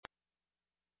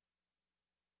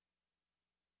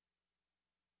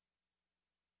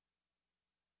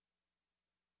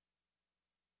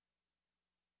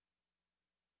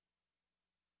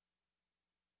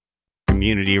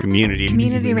community radio,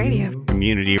 community radio,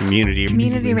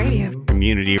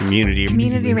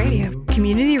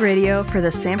 community radio for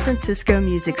the San Francisco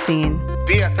music scene.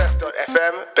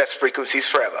 BFF.FM, best frequencies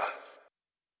forever.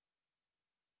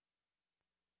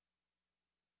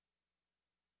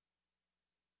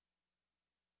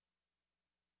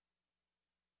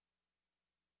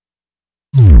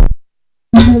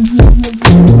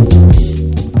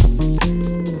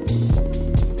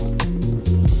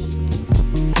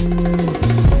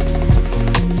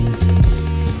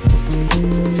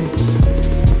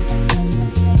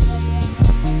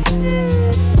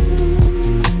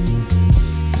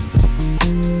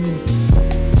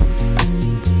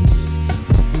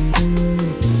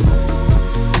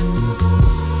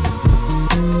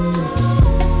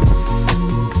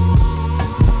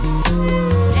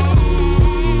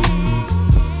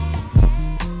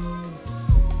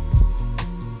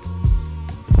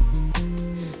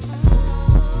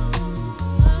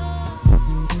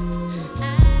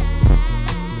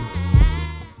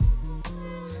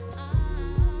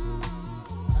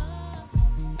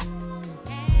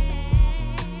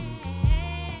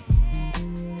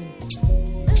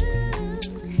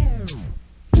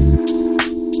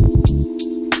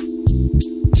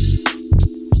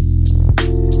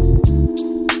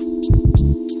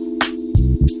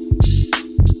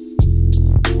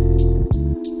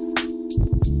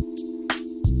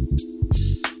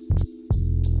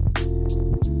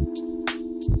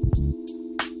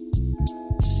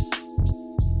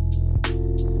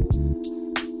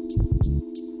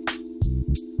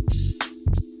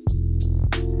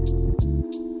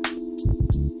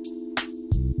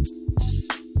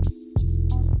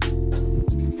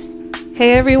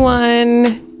 Hey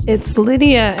everyone, it's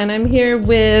Lydia, and I'm here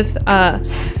with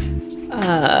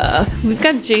we've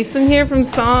got Jason here from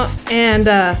Song, and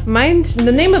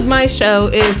the name of my show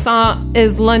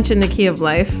is Lunch in the Key of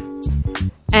Life,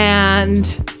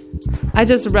 and I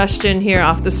just rushed in here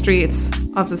off the streets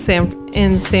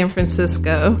in San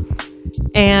Francisco,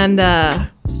 and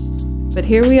but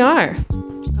here we are.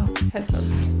 Oh,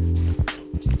 headphones,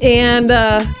 and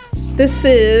this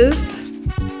is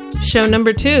show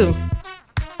number 2.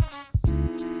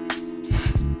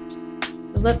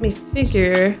 Let me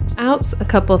figure out a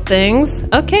couple things.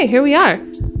 Okay, here we are.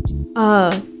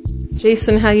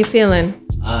 Jason, how you feeling?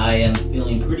 I am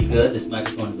feeling pretty good. This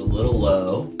microphone is a little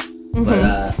low,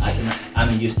 but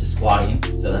I'm used to squatting,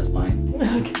 so that's fine.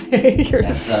 Okay,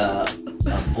 that's a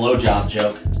blowjob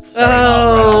joke.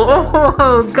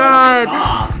 Oh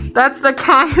God, that's the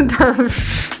kind of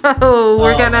show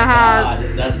we're gonna have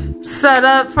set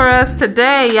up for us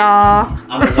today, y'all.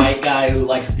 I'm a white guy who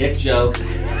likes dick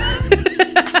jokes.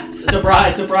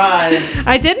 Surprise, surprise.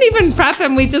 I didn't even prep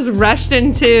him. We just rushed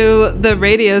into the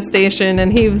radio station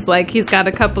and he was like, he's got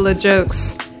a couple of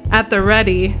jokes at the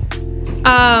ready.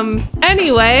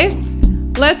 Anyway,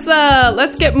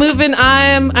 let's get moving.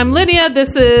 I'm Lydia.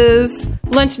 This is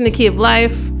Lunch in the Key of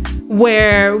Life,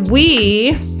 where we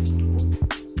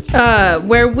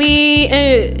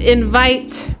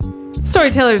invite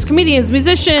storytellers, comedians,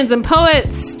 musicians, and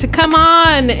poets to come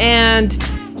on and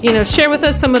share with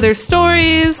us some of their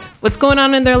stories, what's going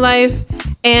on in their life,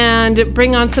 and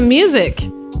bring on some music.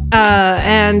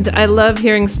 And I love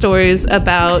hearing stories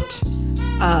about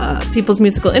people's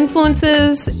musical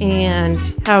influences and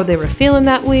how they were feeling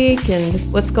that week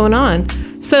and what's going on.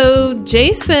 So,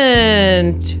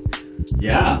 Jason.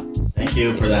 Yeah, thank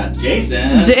you for that.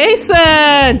 Jason.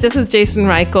 This is Jason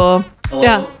Reichl. Hello,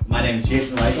 yeah. My name is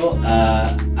Jason Reichl.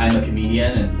 I'm a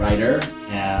comedian and writer.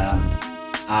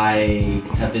 I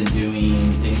have been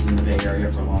doing things in the Bay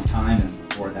Area for a long time, and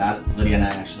before that, Lydia and I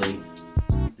actually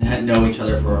know each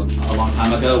other for a long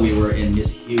time ago. We were in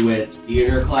Miss Hewitt's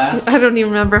theater class. I don't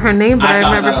even remember her name, but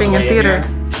I remember being in theater.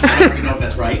 I don't even know if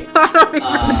that's right.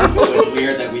 So it's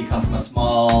weird that we come from a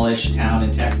smallish town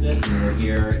in Texas, and we're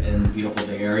here in the beautiful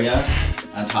Bay Area.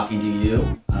 Talking to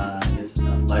you is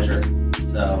a pleasure.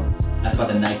 So that's about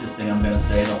the nicest thing I'm going to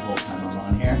say the whole time I'm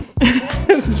on here.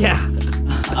 Yeah.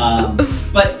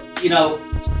 But,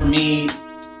 for me,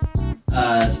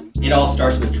 it all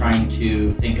starts with trying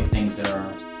to think of things that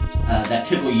are that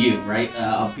tickle you, right?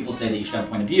 People say that you should have a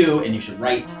point of view and you should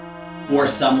write for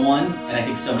someone. And I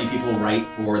think so many people write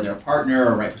for their partner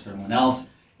or write for someone else.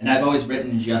 And I've always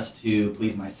written just to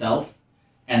please myself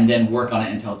and then work on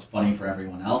it until it's funny for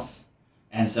everyone else.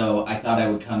 And so I thought I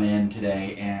would come in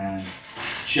today and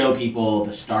show people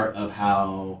the start of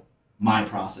how my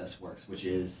process works, which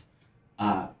is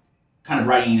kind of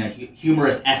writing a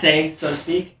humorous essay, so to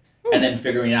speak, and then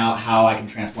figuring out how I can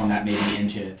transform that maybe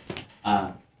into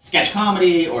sketch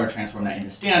comedy, or transform that into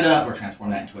stand-up, or transform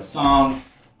that into a song.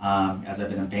 as I've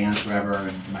been in bands forever, and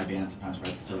in my band sometimes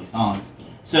write silly songs.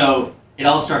 So it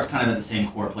all starts kind of at the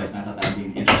same core place, and I thought that would be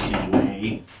an interesting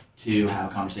way to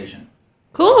have a conversation.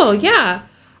 Cool, yeah.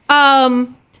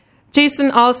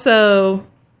 Jason also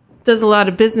does a lot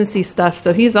of businessy stuff,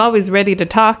 so he's always ready to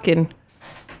talk and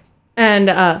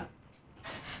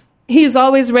he's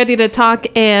always ready to talk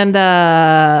and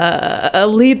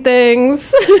lead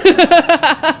things. You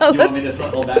want me to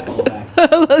hold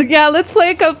back? Yeah, let's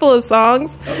play a couple of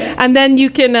songs. Okay. And then you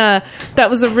can, that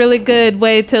was a really good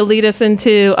way to lead us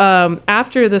into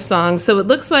after the song. So it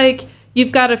looks like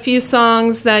you've got a few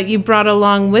songs that you brought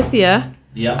along with you.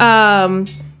 Yeah.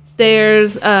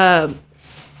 There's...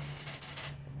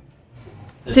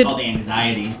 It's called The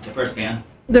Anxiety, the first band.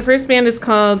 The first band is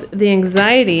called The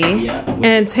Anxiety, Yeah,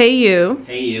 and it's Hey You.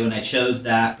 Hey You, and I chose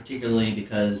that particularly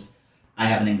because I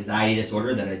have an anxiety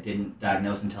disorder that I didn't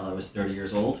diagnose until I was 30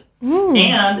 years old.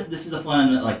 And this is a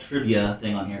fun trivia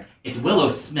thing on here. It's Willow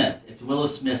Smith. It's Willow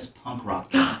Smith's punk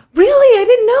rock band. Really? I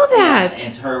didn't know that. Yeah,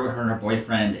 it's her and her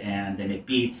boyfriend, and they make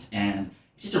beats, and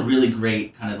it's just a really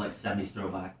great kind of 70s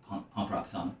throwback punk rock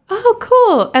song. Oh,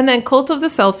 cool. And then Cult of the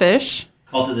Selfish.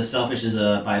 Cult of the Selfish is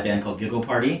by a band called Giggle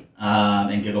Party,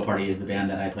 and Giggle Party is the band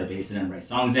that I play bass in and write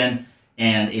songs in,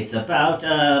 and it's about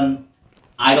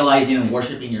idolizing and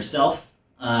worshiping yourself,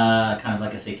 kind of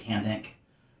like a satanic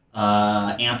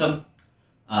anthem.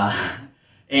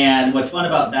 And what's fun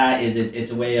about that is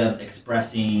it's a way of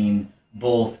expressing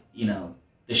both, the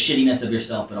shittiness of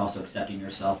yourself, but also accepting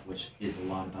yourself, which is a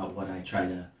lot about what I try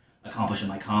to accomplish in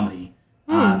my comedy.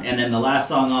 And then the last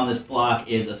song on this block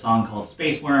is a song called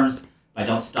Space Worms by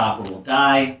Don't Stop or We'll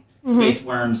Die. Space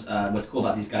Worms, what's cool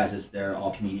about these guys is they're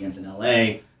all comedians in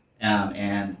LA,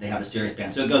 and they have a serious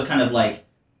band. So it goes kind of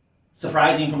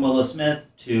surprising from Willow Smith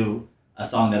to a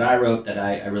song that I wrote that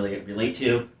I really relate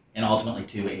to, and ultimately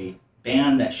to a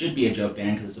band that should be a joke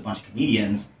band because it's a bunch of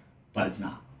comedians, but it's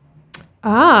not.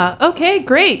 Ah, okay,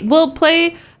 great. We'll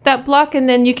play that block and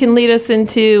then you can lead us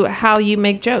into how you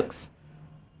make jokes.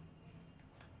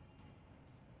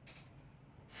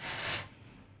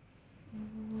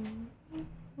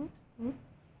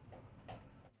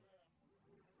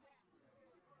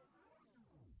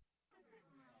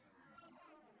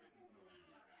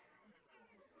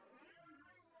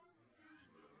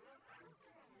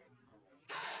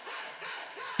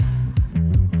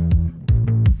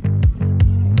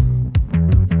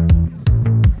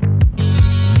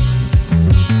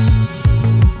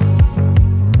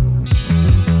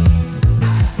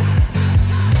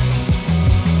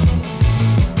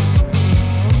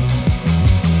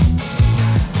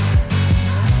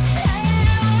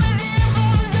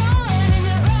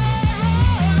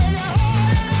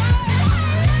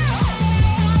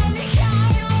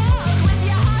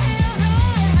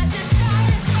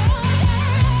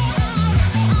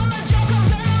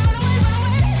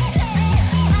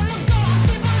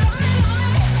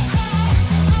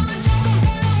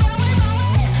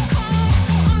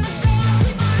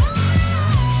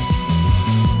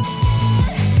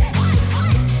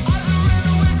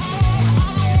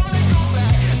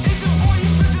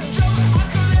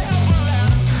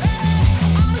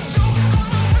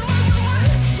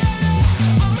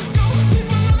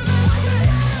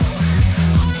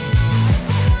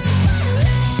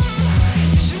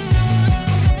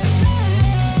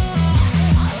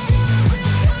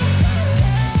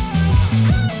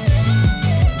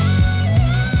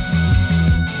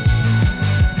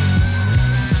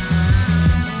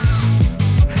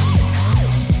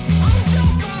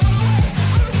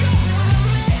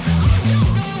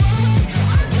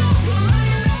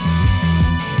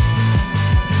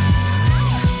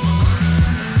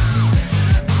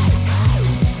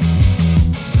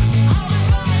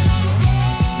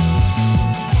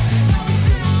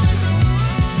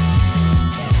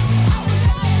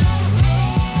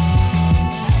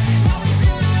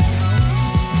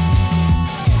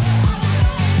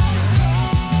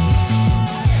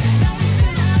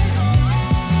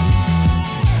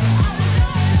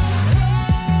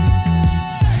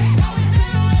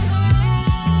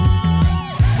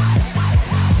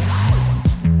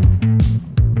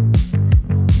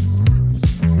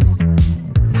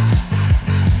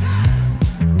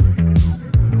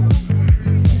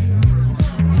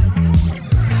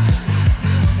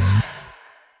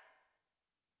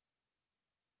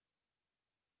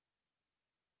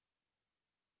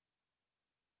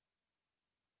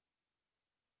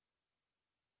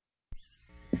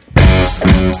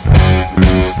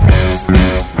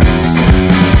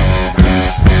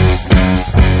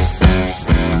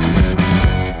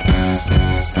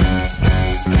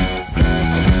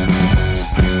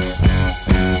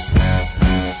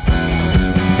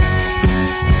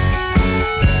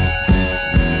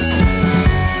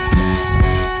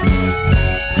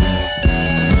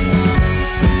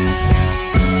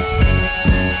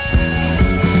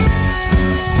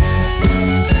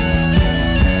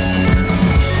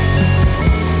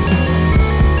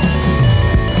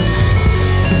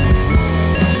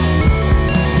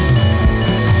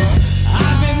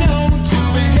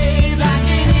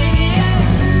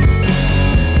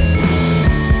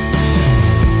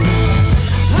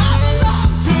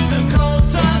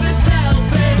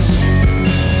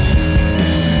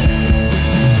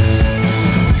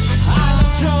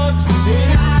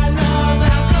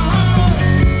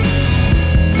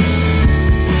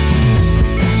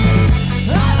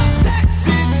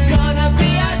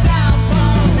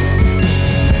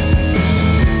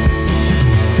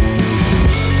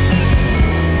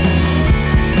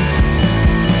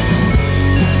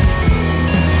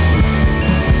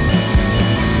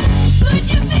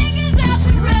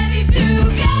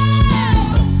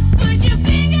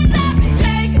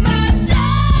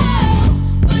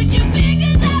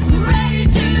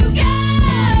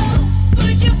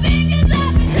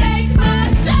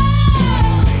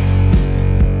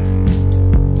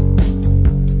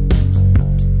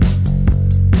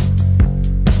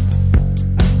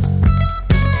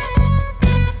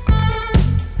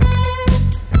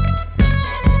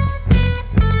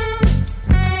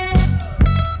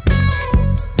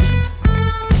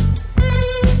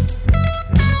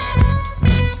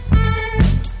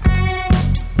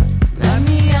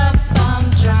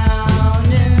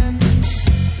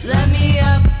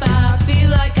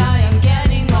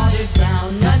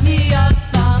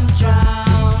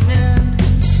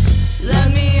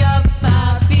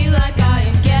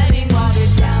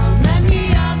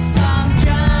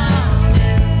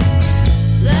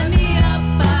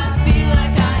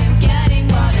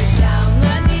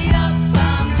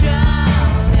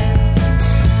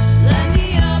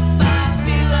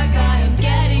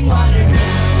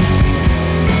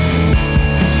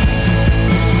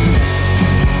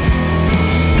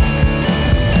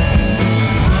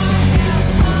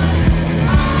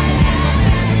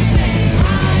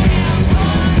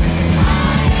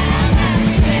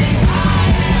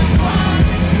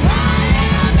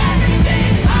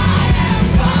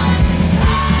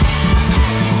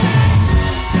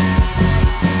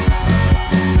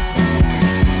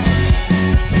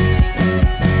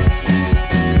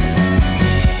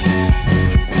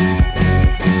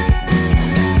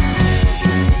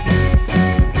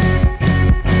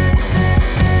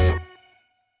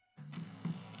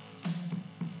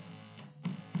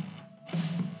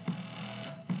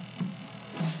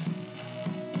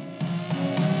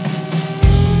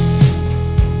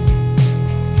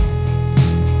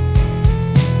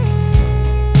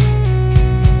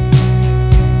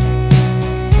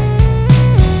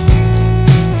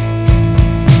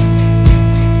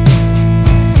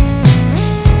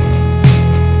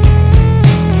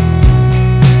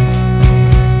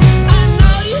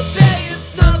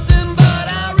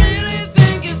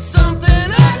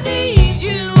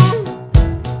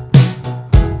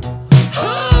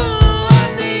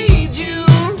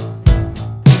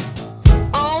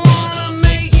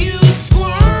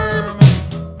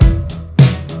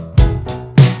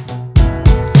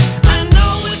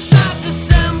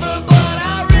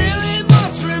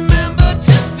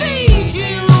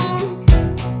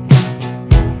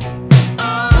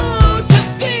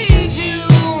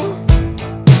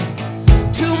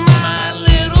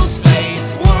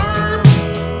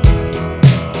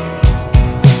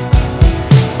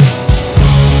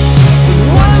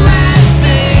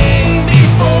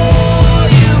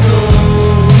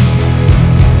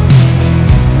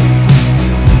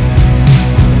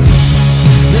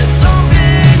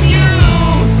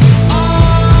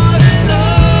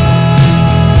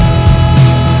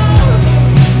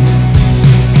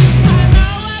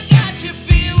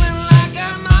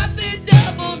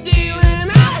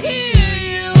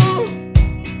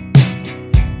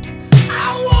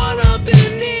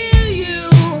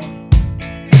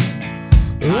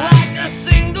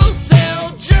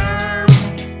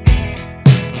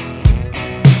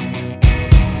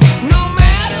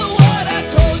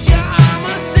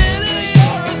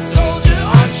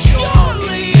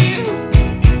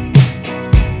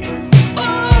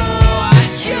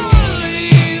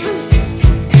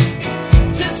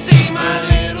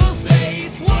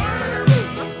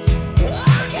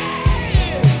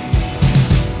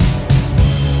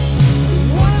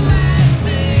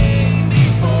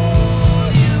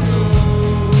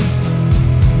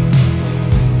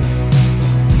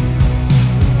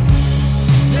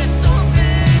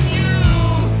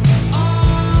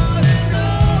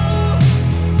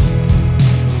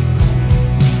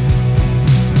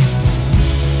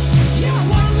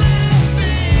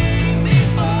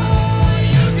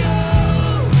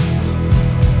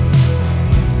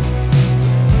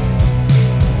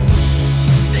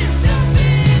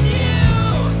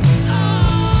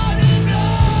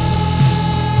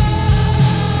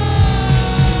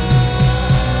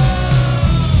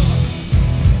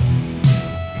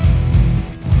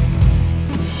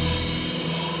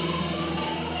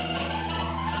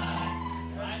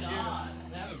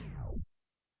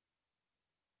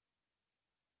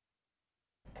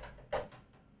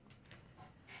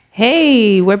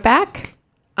 Hey, we're back.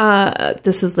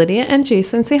 This is Lydia and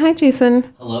Jason. Say hi,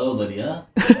 Jason. Hello, Lydia.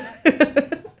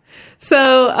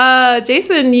 So,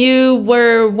 Jason, you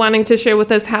were wanting to share with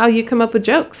us how you come up with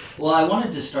jokes. Well, I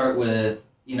wanted to start with,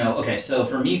 so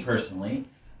for me personally,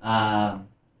 I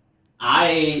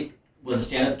was a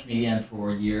stand-up comedian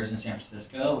for years in San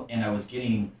Francisco, and I was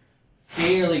getting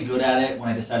fairly good at it when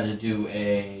I decided to do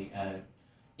a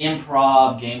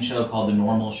improv game show called The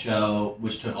Normal Show,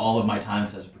 which took all of my time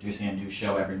because I was producing a new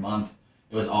show every month.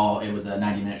 It was a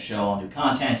 90-minute show, all new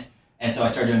content. And so I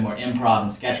started doing more improv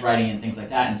and sketch writing and things like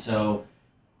that. And so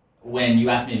when you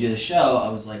asked me to do the show, I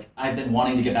was like, I've been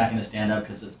wanting to get back into stand-up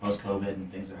because it's post-COVID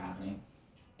and things are happening.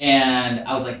 And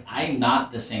I was like, I'm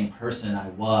not the same person I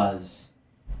was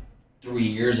 3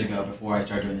 years ago before I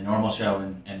started doing The Normal Show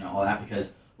and all that,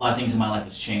 because a lot of things in my life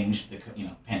has changed, the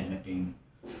pandemic being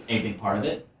a big part of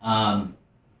it. And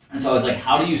so I was like,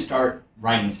 how do you start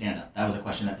writing stand-up? That was a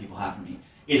question that people have for me.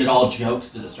 Is it all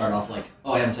jokes? Does it start off like,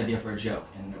 oh, I have this idea for a joke?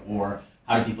 Or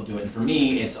how do people do it? And for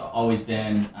me, it's always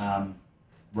been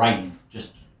writing,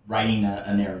 just writing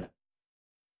a narrative.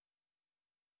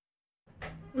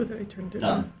 Oh, did I turn it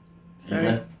Done. off?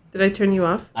 Sorry. Did I turn you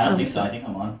off? I don't think so. I think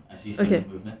I'm on. I see some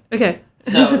movement. Okay.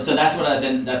 So that's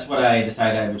what I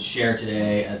decided I would share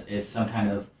today is some kind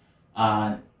of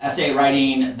essay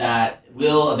writing that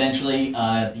will eventually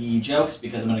be jokes,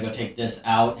 because I'm going to go take this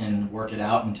out and work it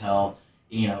out until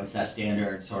it's that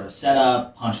standard sort of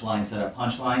setup,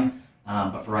 punchline.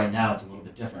 But for right now, it's a little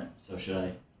bit different. So should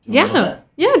I do a little bit?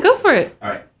 Yeah, go for it. All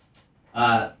right.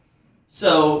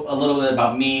 So a little bit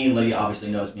about me. Lydia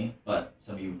obviously knows me, but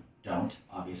some of you don't,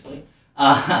 obviously.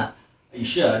 You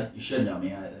should know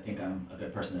me. I think I'm a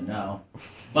good person to know.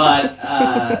 But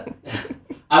I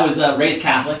was raised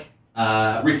Catholic,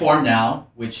 Reformed now,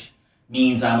 which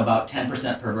means I'm about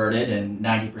 10% perverted and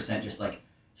 90% just like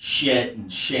shit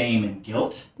and shame and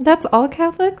guilt. That's all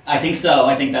Catholics? I think so.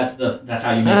 I think that's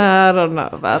how you make. I don't know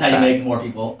about that. That's how you make more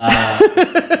people.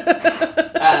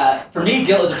 For me,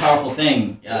 guilt is a powerful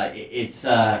thing. It's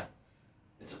I'll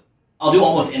do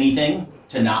almost anything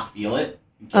to not feel it.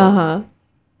 So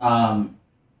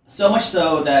much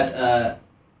so that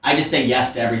I just say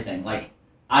yes to everything. Like,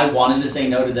 I wanted to say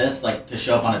no to this, like to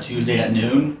show up on a Tuesday at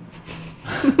noon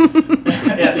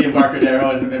at the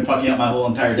Embarcadero and fucking up my whole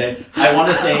entire day. I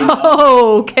wanted to say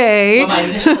no. Okay. But my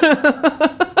initial,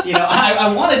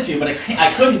 I wanted to, but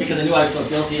I couldn't, because I knew I would feel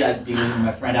guilty. I'd be leaving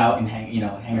my friend out and hanging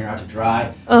her out to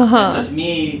dry. And so to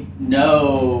me,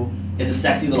 no is a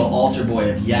sexy little altar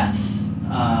boy of yes.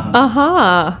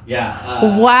 Yeah.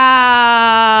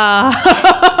 Wow.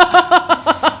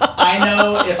 I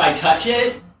know if I touch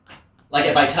it,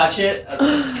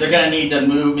 they're going to need to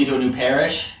move me to a new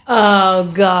parish. Oh,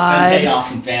 God. And pay off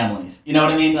some families. You know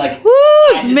what I mean? Like, woo,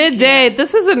 it's midday.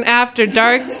 This is an after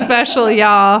dark special,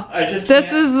 y'all.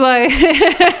 This is like...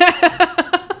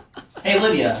 Hey,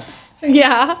 Lydia.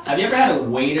 Yeah? Have you ever had a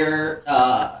waiter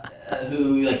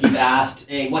who, you've asked,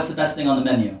 hey, what's the best thing on the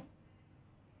menu?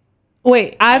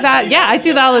 Wait, I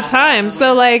do that all the time.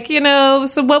 So,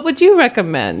 so what would you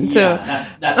recommend? Yeah,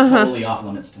 that's totally off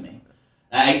limits to me.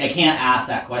 I can't ask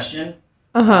that question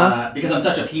because I'm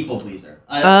such a people pleaser.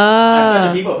 I'm such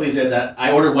a people pleaser that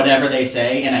I order whatever they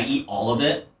say and I eat all of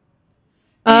it.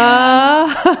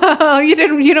 You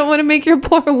don't want to make your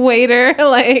poor waiter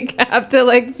have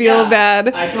to feel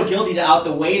bad. I feel guilty to out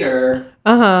the waiter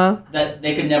that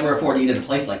they could never afford to eat at a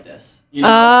place like this. You know?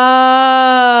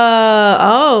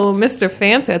 Mr.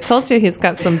 Fancy. I told you he's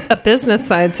got a business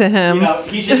side to him.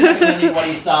 He's just recommending what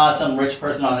he saw some rich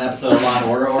person on an episode of Law &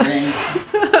 Order ordering. And,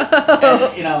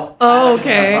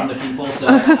 okay. From the people, so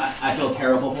I feel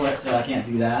terrible for it, so I can't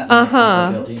do that. I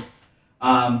feel guilty.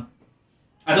 I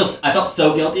felt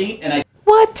so guilty, and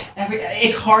What?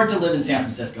 It's hard to live in San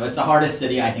Francisco. It's the hardest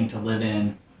city, I think, to live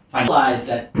in. I realized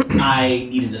that I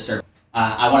neted to serve.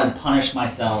 I wanted to punish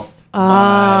myself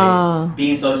by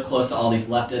being so close to all these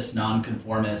leftist,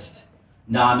 non-conformist,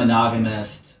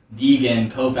 non-monogamist,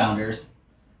 vegan co-founders,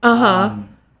 and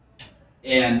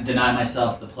deny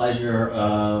myself the pleasure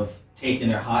of tasting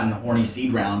their hot and horny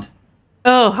seed round.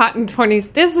 Oh, hot and horny.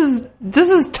 This is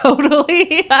totally.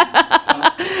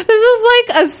 This is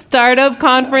like a startup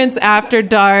conference after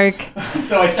dark.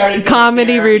 So I started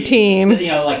comedy routine.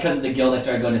 Because of the guilt, I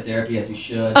started going to therapy, as you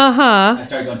should. I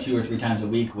started going 2 or 3 times a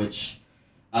week, which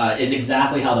is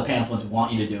exactly how the pamphlets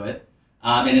want you to do it.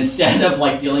 And instead of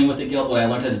dealing with the guilt, what I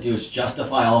learned how to do is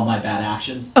justify all of my bad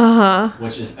actions,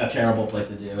 which is a terrible place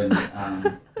to do. And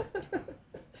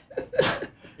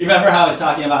you remember how I was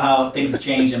talking about how things have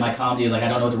changed in my comedy? I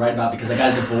don't know what to write about because I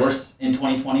got a divorce in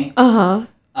 2020.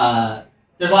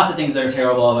 there's lots of things that are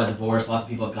terrible about divorce. Lots of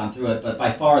people have gone through it, but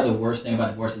by far the worst thing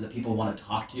about divorce is that people want to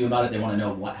talk to you about it. They want to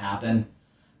know what happened,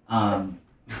 and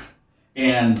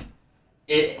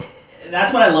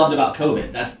that's what I loved about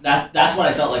COVID. That's what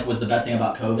I felt like was the best thing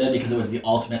about COVID, because it was the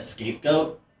ultimate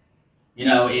scapegoat.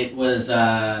 It was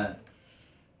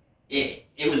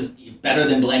it was better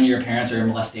than blaming your parents or your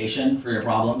molestation for your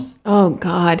problems. Oh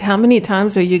God, how many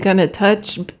times are you gonna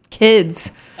touch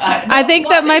kids? I think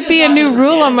that might be a new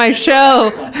rule on my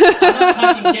show. I'm not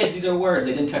touching kids. These are words.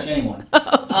 They didn't touch anyone.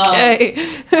 Okay.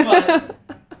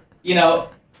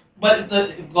 But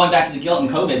going back to the guilt and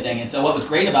COVID thing, and so what was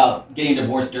great about getting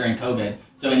divorced during COVID,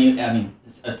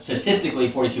 statistically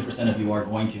 42% of you are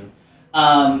going to,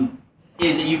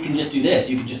 is that you can just do this.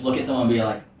 You can just look at someone and be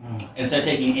like, instead of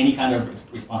taking any kind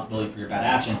of responsibility for your bad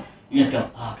actions, you just go,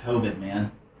 COVID,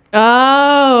 man.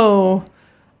 Oh,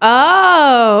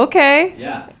 okay.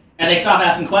 Yeah. And they stop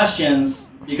asking questions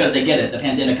because they get it. The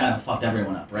pandemic kind of fucked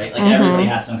everyone up, right? Like everybody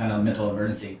had some kind of mental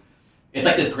emergency. It's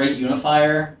like this great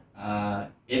unifier.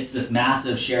 It's this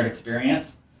massive shared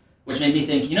experience, which made me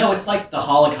think, it's like the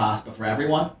Holocaust, but for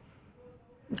everyone.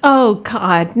 Oh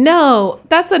God, no!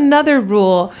 That's another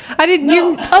rule. I didn't.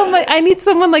 No. I need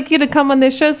someone like you to come on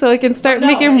this show so I can start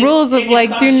making rules of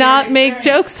do not make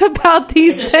jokes about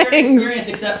these it's a things. Shared experience,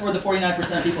 except for the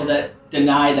 49% of people that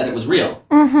deny that it was real.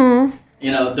 Mm-hmm.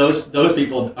 Those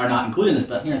people are not included in this.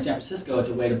 But here in San Francisco, it's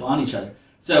a way to bond each other.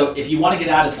 So if you want to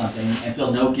get out of something and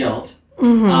feel no guilt, you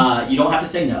don't have to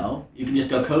say no. You can just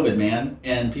go COVID, man,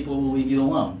 and people will leave you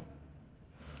alone.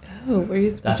 Oh,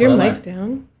 is your mic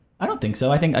down? I don't think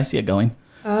so. I think I see it going.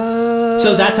 Oh.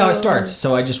 So that's how it starts.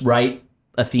 So I just write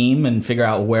a theme and figure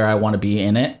out where I want to be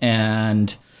in it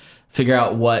and figure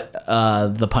out what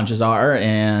the punches are.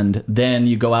 And then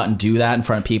you go out and do that in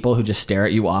front of people who just stare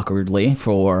at you awkwardly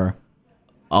for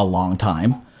a long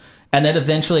time. And then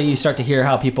eventually you start to hear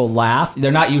how people laugh.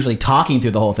 They're not usually talking through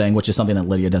the whole thing, which is something that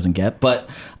Lydia doesn't get. But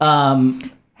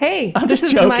hey, I'm this just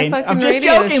is joking. my fucking I'm just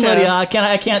radio joking, show. Lydia. I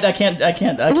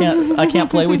can't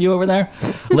play with you over there.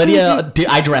 Lydia,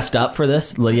 I dressed up for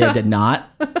this. Lydia did not.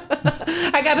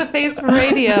 I got a face for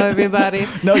radio, everybody.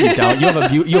 No, you don't.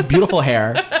 You have beautiful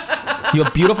hair. You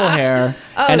have beautiful hair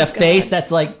and a face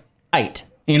that's like tight.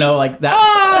 Like that.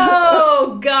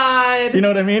 Oh God. You know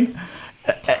what I mean?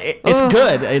 It's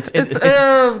good. It's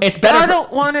better. I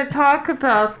don't want to talk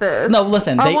about this. No,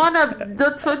 listen.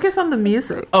 Let's focus on the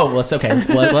music. Oh, well, it's okay.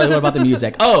 What about the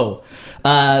music? Oh,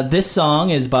 this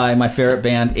song is by my favorite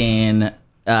band in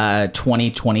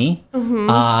 2020.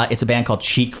 Mm-hmm. It's a band called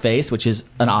Cheek Face, which is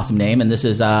an awesome name. And this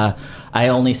is I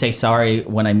Only Say Sorry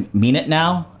When I Mean It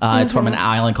Now. It's from an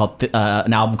album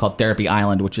called Therapy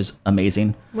Island, which is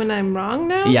amazing. When I'm wrong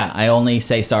now? Yeah, I only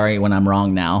say sorry when I'm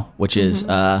wrong now, which is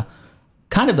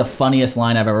kind of the funniest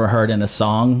line I've ever heard in a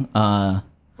song.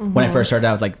 When I first heard it,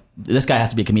 I was like, this guy has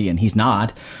to be a comedian. He's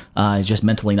not. He's just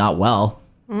mentally not well,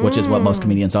 which is what most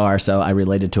comedians are. So I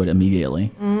related to it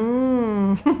immediately.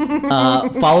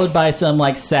 Followed by some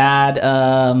like sad,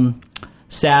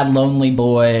 lonely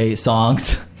boy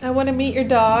songs. I Want to Meet Your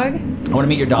Dog. I Want to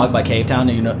Meet Your Dog by Cave Town.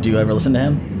 Do you ever listen to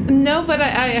him? No, but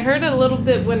I heard a little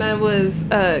bit when I was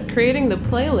creating the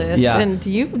playlist. Yeah. And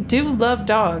you do love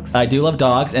dogs. I do love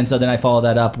dogs. And so then I follow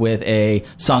that up with a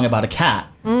song about a cat.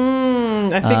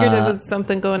 I figured there was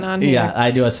something going on here. Yeah,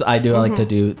 I do. I like to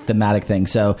do thematic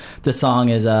things. So the song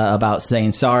is about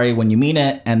saying sorry when you mean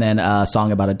it, and then a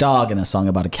song about a dog and a song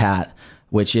about a cat,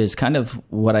 which is kind of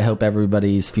what I hope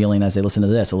everybody's feeling as they listen to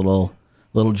this. A little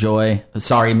joy.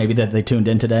 Sorry, maybe that they tuned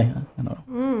in today. I don't know.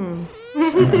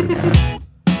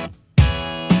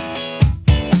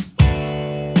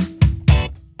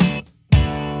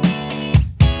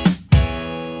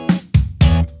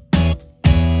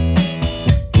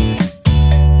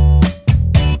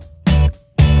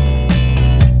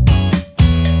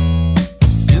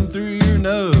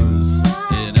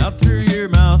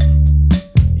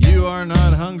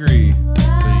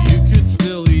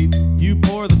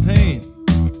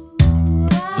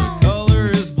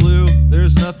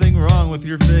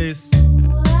 Your face,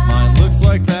 mine looks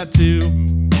like that too.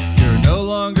 You're no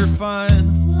longer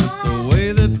fine with the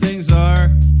way that things are.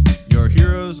 Your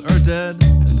heroes are dead,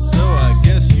 and so I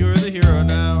guess you're the hero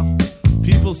now.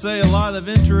 People say a lot of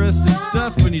interesting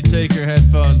stuff when you take your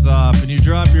headphones off and you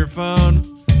drop your phone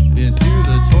into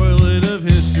the toilet of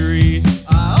history.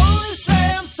 I only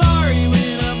say I'm sorry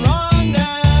when I'm wrong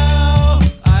now.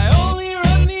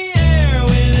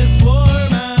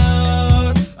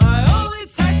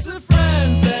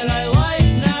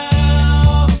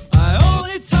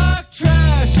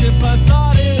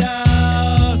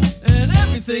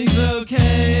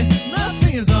 Okay,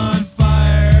 nothing is on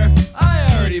fire.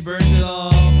 I already burned it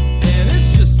all.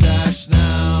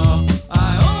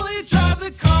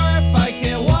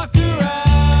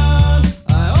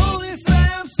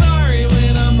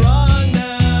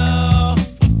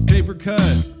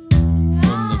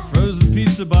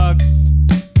 pizza box.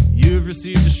 You've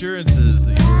received assurances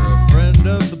that you're a friend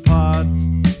of the pod.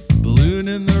 Balloon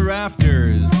in the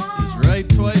rafters is right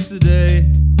twice a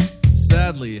day.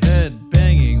 Sadly, head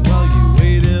banging while you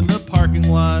wait in the parking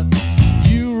lot.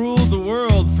 You ruled the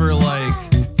world for like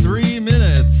 3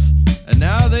 minutes, and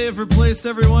now they have replaced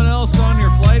everyone else on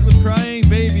your flight with crying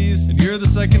babies, and you're the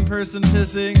second person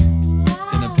pissing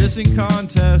in a pissing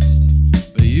contest.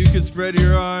 But you could spread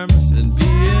your arms and be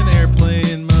in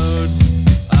airplane mode.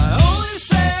 I only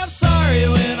say I'm sorry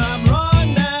when I'm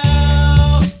wrong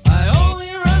now. I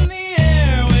only run the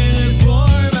air when it's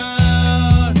warm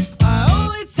out. I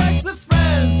only text the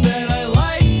friends that I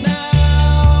like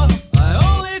now. I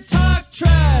only talk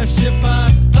trash if I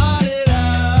thought it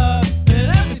out.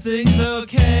 And everything's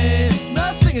okay,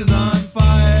 nothing is on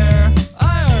fire.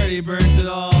 I already burnt it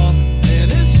all,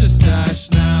 and it's just stash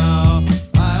now.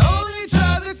 I only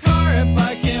drive the car if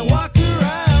I can't walk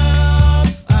around.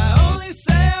 I only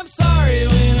say I'm sorry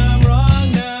when I'm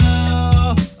wrong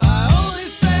now. I only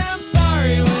say I'm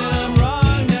sorry when I'm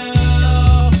wrong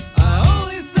now. I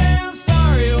only say I'm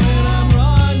sorry when I'm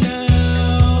wrong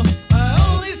now. I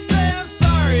only say I'm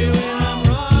sorry when I'm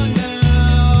wrong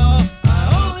now. I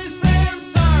only say I'm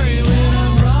sorry when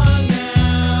I'm wrong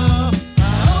now. I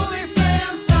only say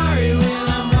I'm sorry when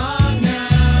I'm wrong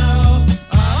now.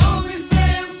 I only say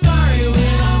I'm sorry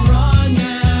when I'm wrong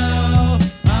now.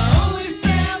 I only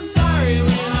say I'm sorry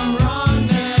when I'm wrong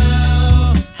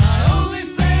now. I only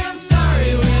say I'm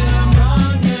sorry when I'm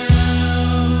wrong now.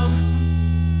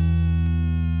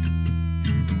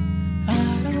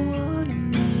 I don't wanna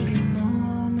meet your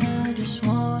mom, I just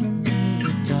wanna meet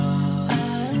your dog. I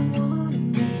don't wanna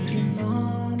meet your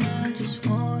mom, I just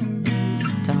wanna meet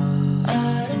your dog.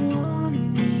 I don't wanna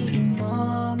meet your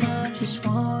mom, I just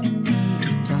wanna meet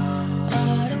your dog. I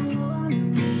don't wanna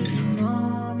meet your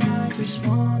mom, I just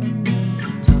wanna meet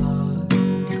your dog.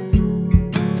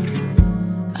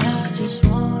 I just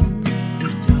wanna meet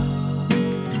your dog.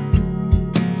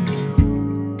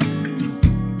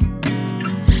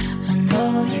 I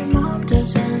know your mom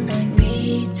doesn't like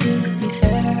me, to be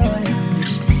fair, I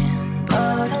understand.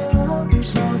 But I love her,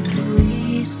 so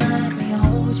please let me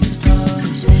hold your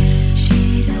toes.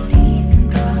 She don't even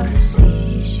gotta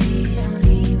see, she don't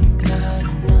even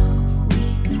gotta know. We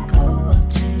can go up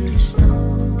to the snow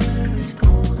where it's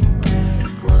cold and where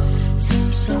it glows.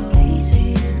 Seems so easy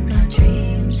in my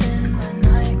dreams, in my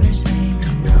nightmares,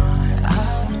 maybe not. I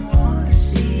don't wanna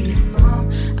see your mom,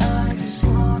 I just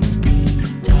wanna meet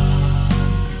your dog.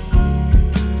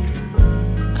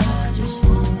 I just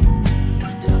wanna meet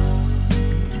your dog.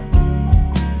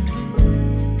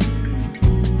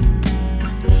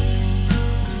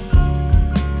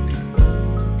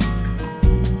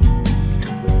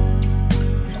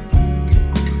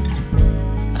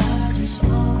 I just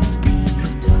wanna meet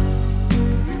your dog.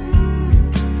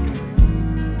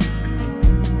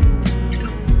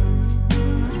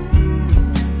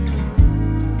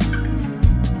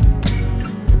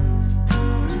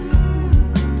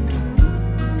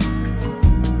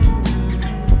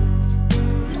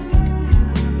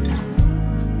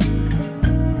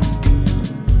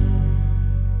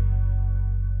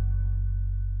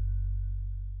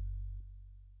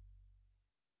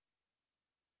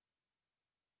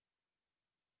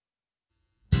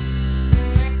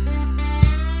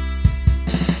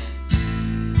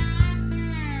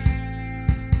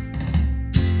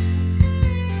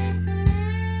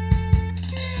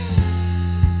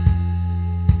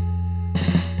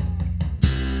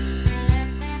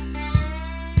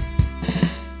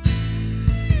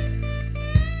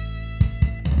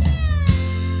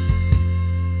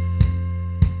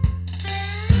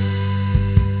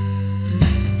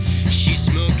 She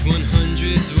smoked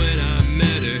 100s when I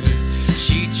met her.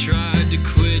 She tried to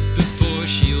quit before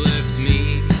she left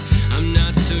me. I'm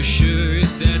not so sure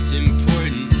if that's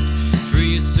important.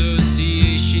 Free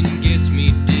association gets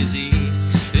me dizzy.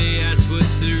 They ask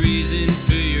what's the reason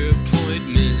for your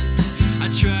appointment. I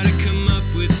try to come up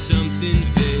with something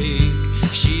vague.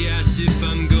 She asks if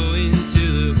I'm going to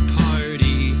the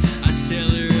party. I tell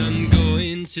her I'm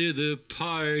going to the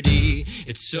party.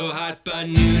 It's so hot by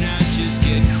noon I just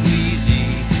get queasy.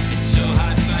 It's so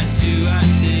hot by 2 I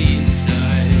stay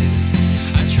inside.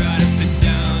 I try to put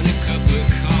down a cup of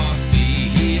coffee.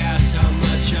 He asks how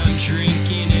much I'm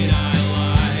drinking and I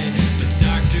lie. But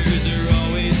doctors are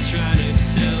always trying to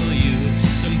tell you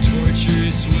some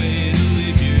torturous way to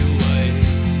live your life.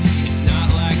 It's not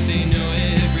like they know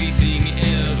everything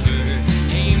ever.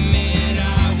 Hey man,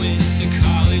 I went to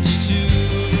college too.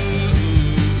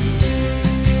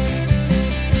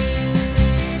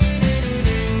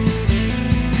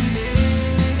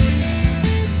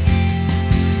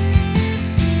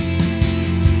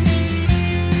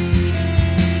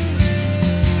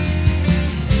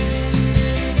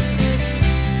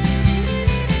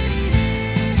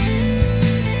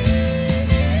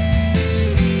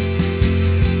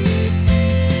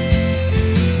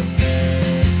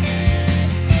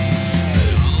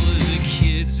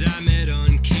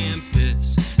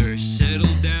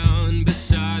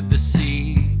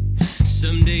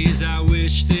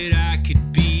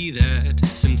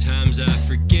 I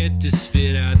forget to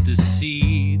spit out the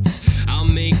seeds. I'll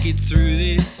make it through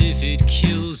this if it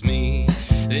kills me.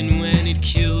 Then when it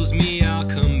kills me, I'll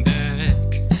come back.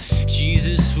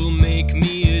 Jesus will make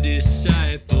me a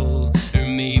disciple, or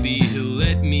maybe he'll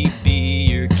let me be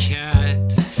your cat.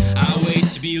 I wait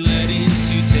to be led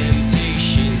into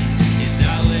temptation as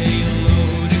I lay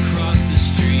alone across the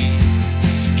street.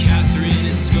 Catherine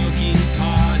is smoking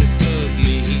pot above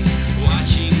me,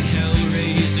 watching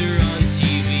Hellraiser on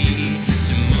TV.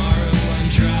 Tomorrow I'm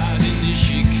driving to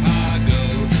Chicago.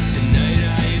 Tonight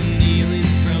I am kneeling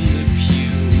from the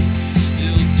pew,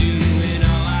 still doing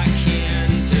all I can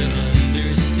to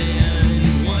understand.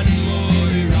 One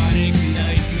more erotic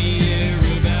nightmare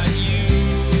about you.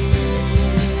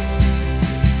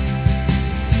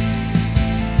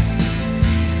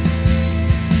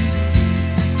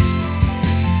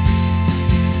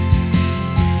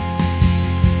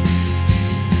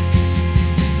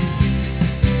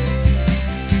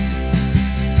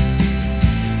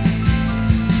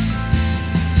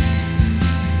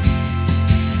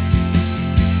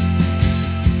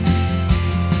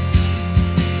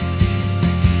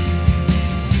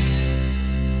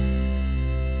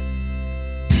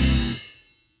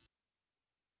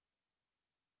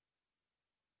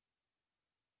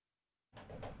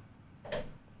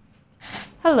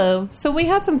 Hello. So we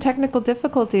had some technical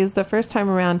difficulties the first time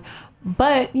around,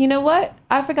 but you know what?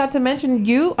 I forgot to mention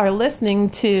you are listening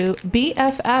to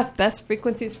BFF, Best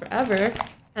Frequencies Forever,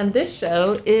 and this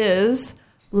show is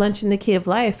Lunch in the Key of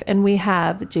Life, and we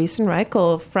have Jason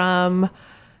Reichl from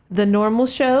The Normal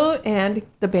Show and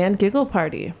the band Giggle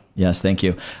Party. Yes, thank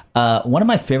you. One of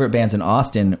my favorite bands in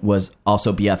Austin was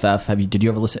also BFF. Did you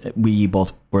ever listen? We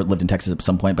both lived in Texas at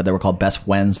some point, but they were called Best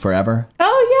Friends Forever. Oh,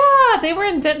 yeah. They were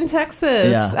in Denton,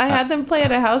 Texas. Yeah. I had them play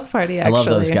at a house party, actually. I love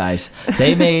those guys.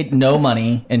 They made no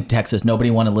money in Texas.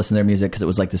 Nobody wanted to listen to their music because it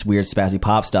was like this weird spazzy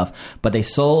pop stuff. But they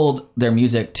sold their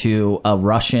music to a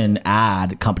Russian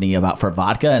ad company for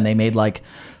vodka, and they made like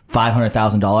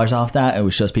 $500,000 off that. It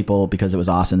was just people, because it was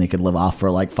Austin, they could live off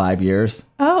for like 5 years.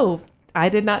 Oh, I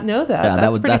did not know that. Yeah,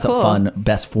 that's cool. a fun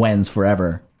Best Friends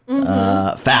Forever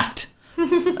fact.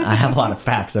 I have a lot of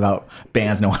facts about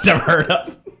bands no one's ever heard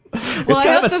of. It's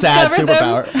kind of a sad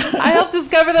superpower. I helped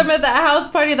discover them at that house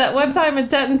party that one time in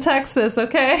Denton, Texas,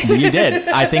 okay? You did.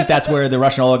 I think that's where the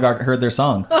Russian oligarch heard their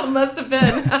song. Oh, must have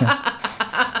been.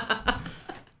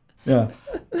 Yeah.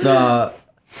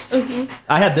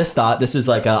 I had this thought. This is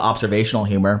like observational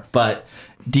humor, but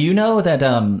do you know that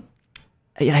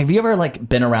have you ever like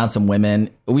been around some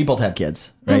women? We both have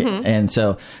kids, right? And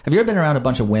so have you ever been around a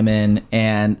bunch of women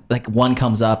and like one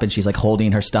comes up and she's like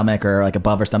holding her stomach or like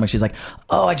above her stomach? She's like,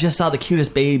 "Oh, I just saw the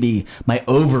cutest baby. My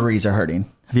ovaries are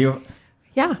hurting." Have you?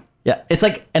 Yeah. Yeah. It's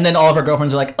like, and then all of her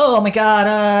girlfriends are like, "Oh my God."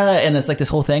 And it's like this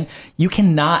whole thing. You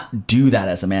cannot do that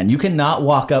as a man. You cannot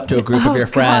walk up to a group of your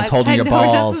friends holding your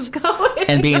balls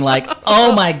and being like,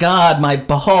 "Oh my God, my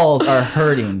balls are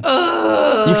hurting."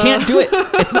 You can't do it.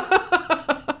 It's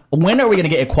when are we going to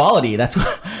get equality? That's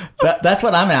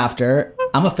what I'm after.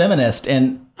 I'm a feminist,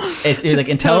 and it's like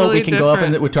until totally we can go up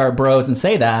to our bros and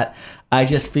say that, I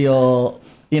just feel,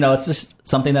 it's just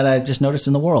something that I just noticed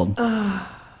in the world.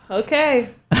 Okay.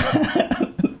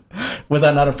 Was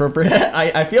that not appropriate?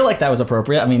 I feel like that was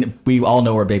appropriate. I mean, we all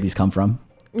know where babies come from.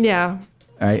 Yeah.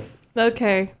 All right.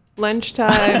 Okay.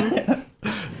 Lunchtime.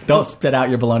 Don't spit out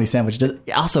your bologna sandwich.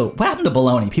 Also, what happened to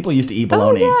bologna? People used to eat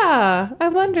bologna. Oh, yeah. I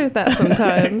wondered that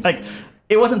sometimes. Like,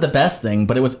 it wasn't the best thing,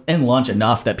 but it was in lunch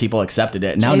enough that people accepted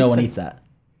it. Now no one eats that.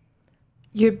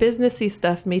 Your businessy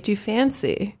stuff made you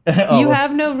fancy. You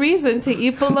have no reason to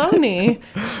eat bologna.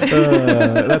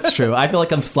 That's true. I feel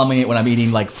like I'm slumming it when I'm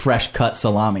eating like fresh cut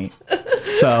salami.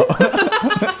 So,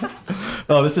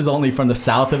 this is only from the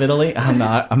south of Italy. I'm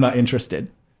not interested.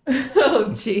 Oh,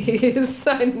 jeez.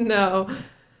 I know.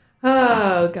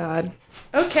 Oh, God.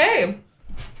 Okay.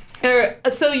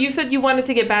 So you said you wanted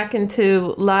to get back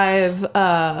into live,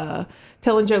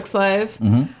 telling jokes live.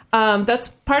 Mm-hmm. That's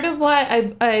part of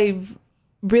why I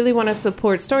really want to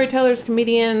support storytellers,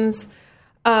 comedians,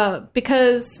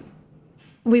 because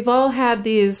we've all had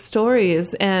these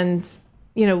stories and,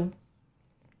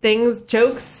 things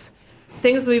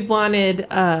we've wanted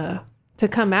to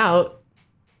come out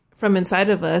from inside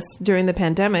of us during the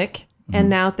pandemic. Mm-hmm. And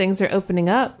now things are opening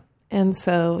up. And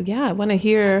so, yeah, I want to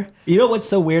hear. You know what's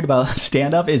so weird about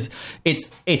stand-up is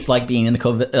it's like being in the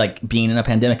COVID, like being in a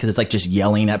pandemic, because it's like just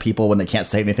yelling at people when they can't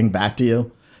say anything back to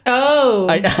you. Oh,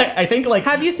 I think like.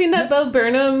 Have you seen that Bo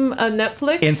Burnham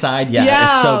Netflix? Inside, yeah,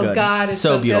 it's so good. Oh God, it's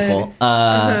so beautiful.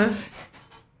 Good.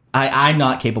 I'm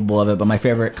not capable of it, but my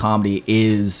favorite comedy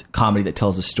is comedy that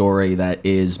tells a story that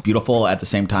is beautiful at the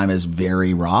same time as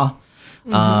very raw.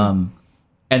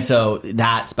 And so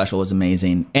that special was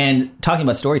amazing. And talking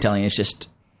about storytelling,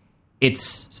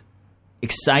 it's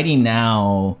exciting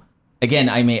now. Again,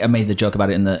 I made the joke about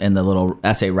it in the little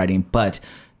essay writing, but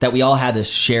that we all had this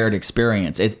shared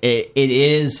experience. It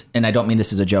is, and I don't mean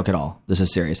this as a joke at all. This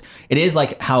is serious. It is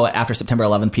like how after September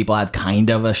 11th, people had kind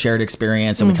of a shared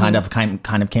experience, and we kind of came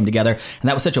together. And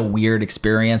that was such a weird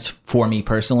experience for me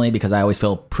personally, because I always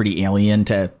feel pretty alien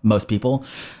to most people.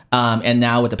 And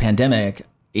now with the pandemic,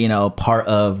 part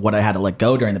of what I had to let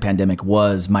go during the pandemic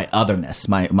was my otherness,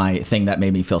 my thing that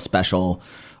made me feel special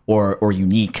or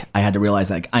unique. I had to realize,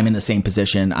 like, I'm in the same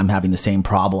position. I'm having the same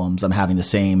problems. I'm having the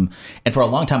same. And for a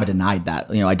long time, I denied that.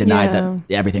 I denied that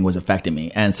everything was affecting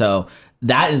me. And so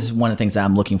that is one of the things that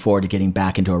I'm looking forward to, getting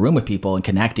back into a room with people and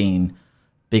connecting,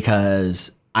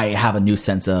 because I have a new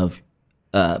sense of,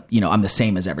 I'm the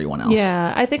same as everyone else.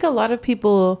 Yeah. I think a lot of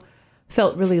people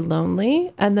felt really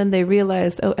lonely, and then they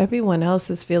realized, oh, everyone else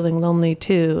is feeling lonely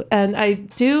too. And I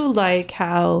do like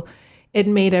how it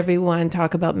made everyone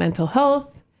talk about mental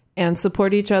health and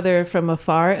support each other from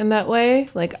afar in that way.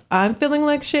 Like, I'm feeling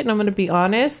like shit, and I'm going to be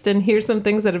honest, and here's some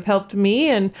things that have helped me,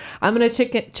 and I'm going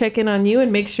to check in on you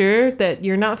and make sure that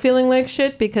you're not feeling like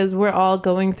shit, because we're all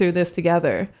going through this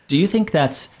together. Do you think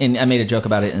that's, and I made a joke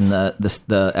about it in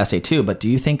the essay too, but do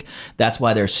you think that's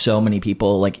why there's so many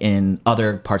people, like, in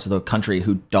other parts of the country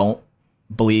who don't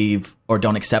believe or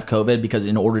don't accept COVID, because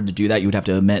in order to do that, you would have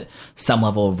to admit some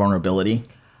level of vulnerability?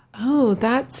 Oh,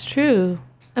 that's true.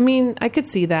 I mean, I could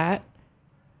see that.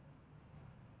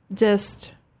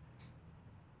 Just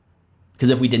because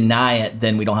if we deny it,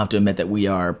 then we don't have to admit that we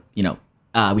are,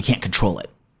 we can't control it.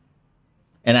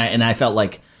 And I felt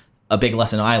like a big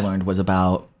lesson I learned was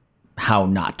about how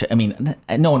not to. I mean,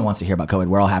 no one wants to hear about COVID.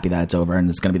 We're all happy that it's over and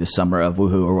it's going to be the summer of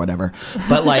woohoo or whatever.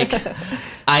 But like,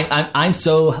 I'm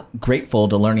so grateful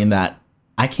to learning that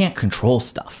I can't control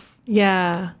stuff.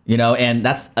 Yeah. And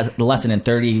that's a lesson in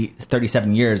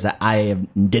 37 years that I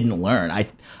didn't learn.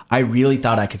 I really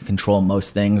thought I could control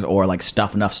most things, or like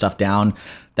stuff enough stuff down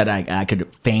that I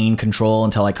could feign control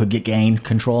until I could gain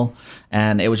control.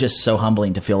 And it was just so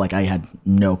humbling to feel like I had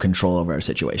no control over a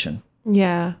situation.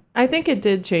 Yeah. I think it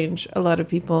did change a lot of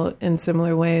people in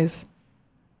similar ways.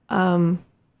 Well,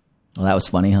 that was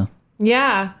funny, huh?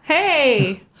 Yeah.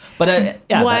 Hey. But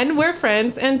one, we're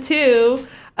friends, and two,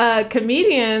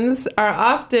 comedians are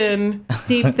often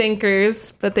deep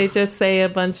thinkers, but they just say a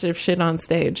bunch of shit on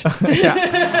stage.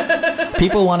 Yeah.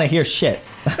 People want to hear shit.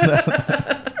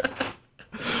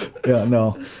 Yeah,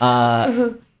 no.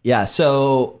 Yeah,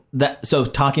 so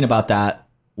talking about that,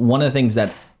 one of the things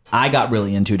that I got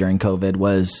really into during COVID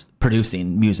was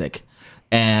producing music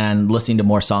and listening to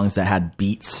more songs that had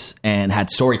beats and had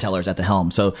storytellers at the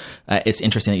helm. So it's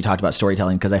interesting that you talked about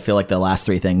storytelling, because I feel like the last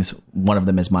three things, one of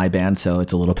them is my band, so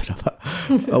it's a little bit of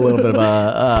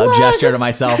a gesture to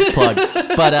myself, plug.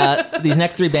 But these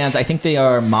next three bands, I think they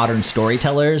are modern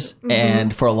storytellers,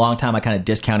 and for a long time I kind of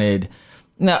discounted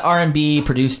R&B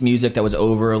produced music that was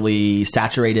overly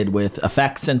saturated with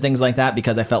effects and things like that,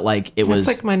 because I felt like was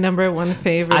like my number one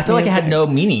favorite. I feel like it had no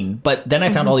meaning. But then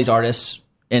I found all these artists,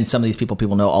 and some of these people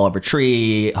know, Oliver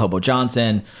Tree, Hobo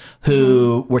Johnson,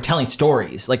 who were telling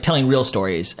stories, like telling real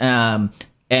stories. And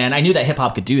I knew that hip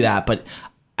hop could do that, but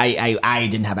I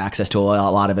didn't have access to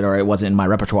a lot of it, or it wasn't in my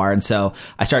repertoire. And so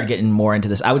I started getting more into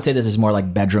this. I would say this is more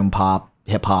like bedroom pop,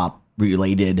 hip hop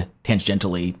related,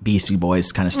 tangentially Beastie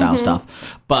Boys kind of style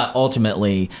stuff. But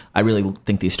ultimately, I really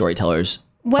think these storytellers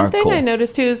One thing cool. I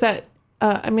noticed too is that,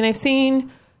 I've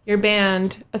seen your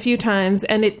band a few times,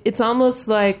 and it's almost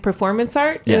like performance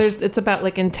art. Yes. It's about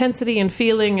like intensity and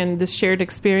feeling and this shared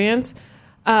experience.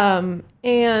 And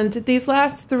these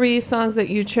last three songs that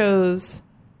you chose,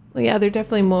 yeah, they're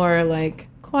definitely more like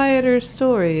quieter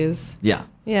stories. Yeah.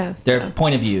 Yeah. They're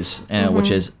point of views, which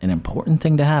is an important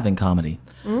thing to have in comedy.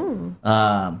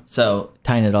 So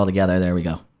tying it all together, there we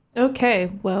go.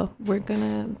 Okay, well, we're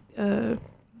gonna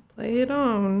play it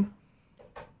on.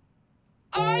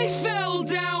 I fell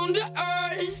down to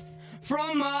earth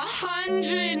from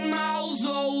 100 miles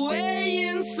away,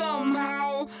 and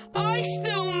somehow I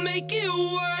still make it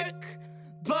work.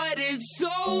 But it's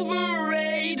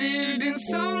overrated and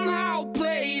somehow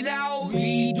played out.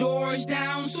 The door's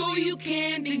down so you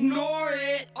can't ignore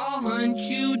it. I'll hunt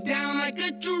you down like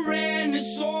a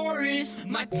Tyrannosaurus.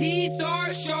 My teeth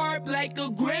are sharp like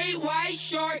a great white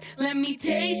shark. Let me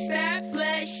taste that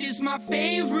flesh, is my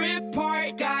favorite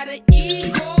part. Got an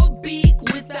eagle beak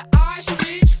with the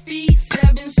ostrich feet.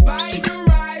 7 spider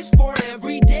eyes for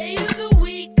every day of the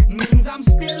week. Means I'm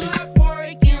still at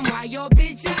work, and while your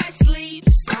bitch ass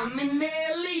sleeps, I'm an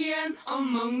alien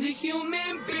among the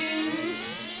human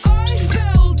beings. I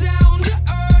fell down to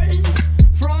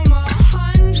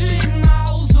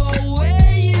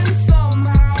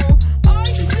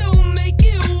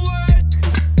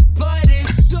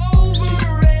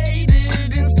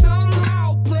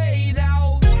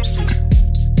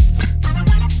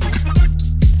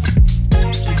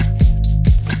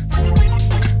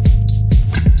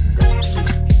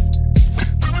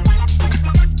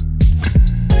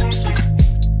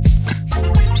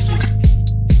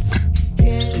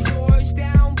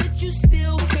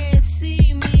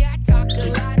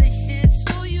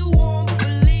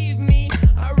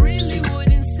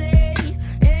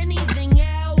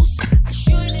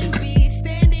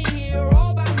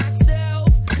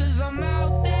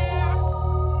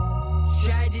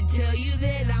Tried to tell you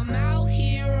that I'm out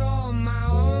here on my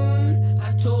own.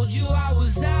 I told you I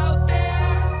was out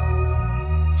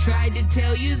there. Tried to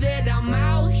tell you that I'm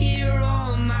out here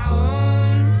on my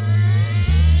own.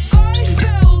 I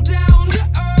fell down to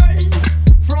earth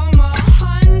from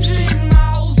 100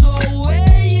 miles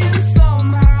away, and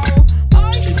somehow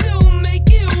I still make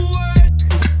it work.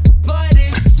 But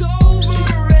it's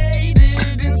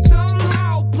overrated and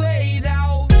somehow played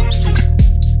out.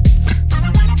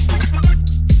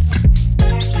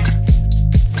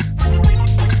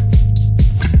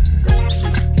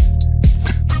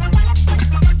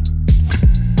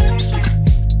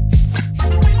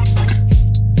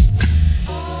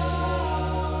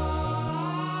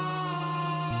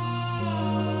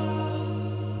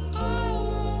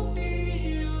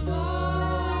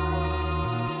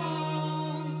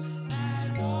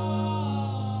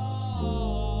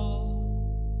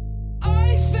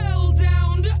 I fell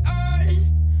down to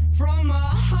earth from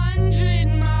 100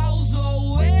 miles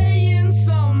away, and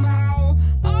somehow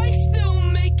I still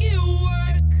make it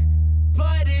work.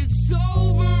 But it's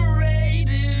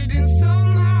overrated and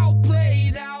somehow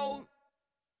played out.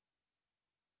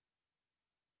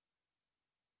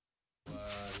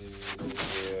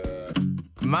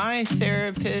 My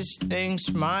therapist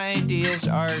thinks my ideas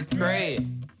are great.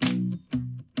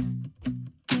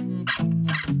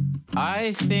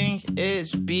 I think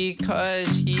it's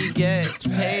because he gets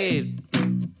paid.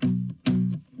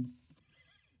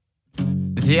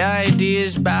 The idea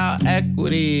is about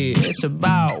equity, it's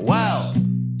about wealth.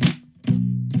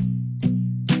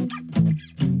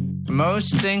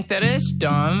 Most think that it's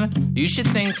dumb, you should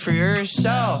think for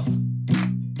yourself.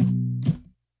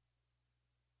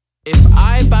 If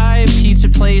I buy a pizza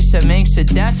place that makes a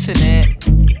definite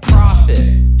profit,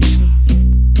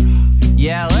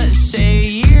 yeah, let's say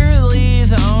yearly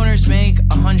the owners make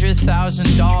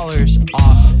 $100,000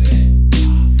 off of it.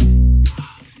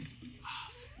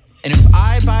 And if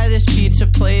I buy this pizza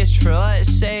place for,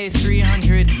 let's say,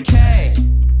 $300K,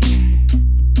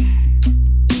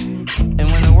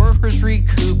 and when the workers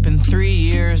recoup in 3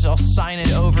 years, I'll sign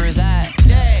it over that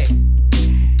day.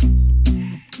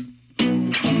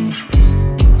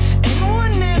 And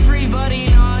wouldn't everybody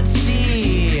not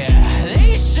see?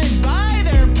 They should buy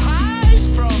their pies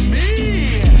from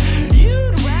me.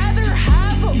 You'd rather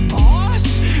have a boss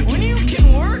when you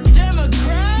can work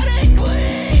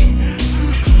democratically.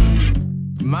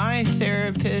 My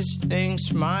therapist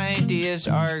thinks my ideas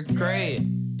are great.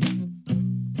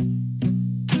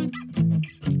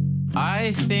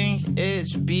 I think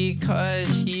it's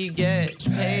because he gets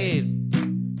paid.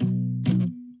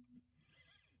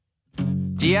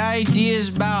 The idea is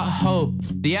about hope.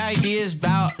 The idea is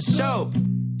about soap.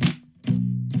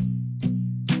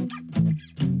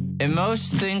 And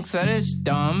most think that it's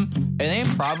dumb, and they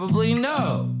probably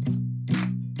know.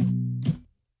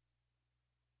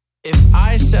 If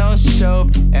I sell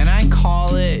soap and I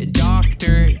call it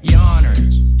Dr.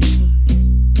 Yonners,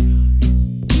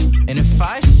 and if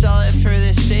I sell it for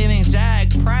the same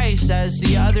exact price as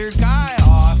the other guy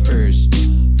offers,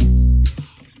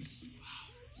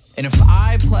 and if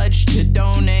I pledge to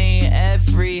donate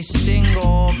every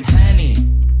single penny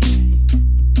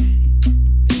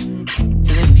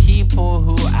to the people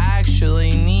who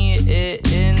actually need it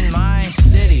in my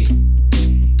city,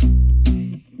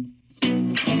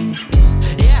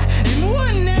 yeah, and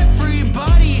wouldn't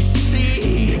everybody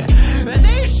see that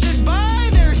they should buy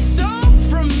their soap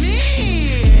from me?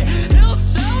 He'll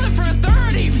sell it for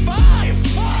 35.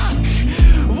 Fuck,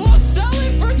 we'll sell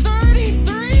it for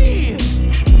 33.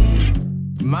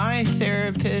 My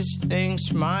therapist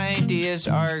thinks my ideas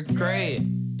are great.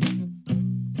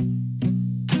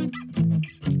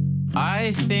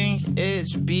 I think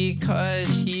it's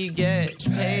because he gets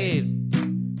paid.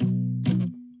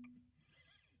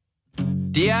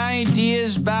 The idea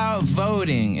is about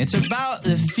voting. It's about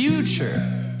the future.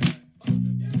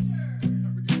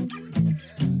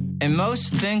 And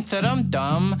most think that I'm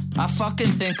dumb. I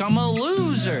fucking think I'm a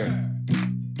loser.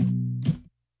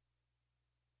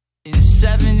 In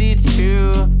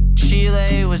 72,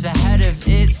 Chile was ahead of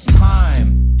its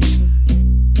time.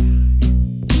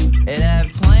 It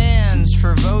had plans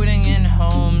for voting in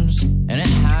homes, and it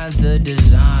had the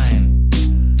design.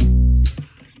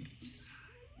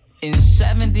 In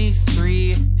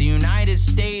 73, the United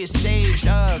States staged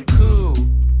a coup.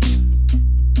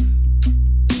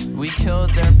 We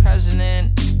killed their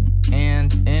president,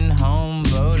 and in-home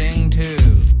voting too.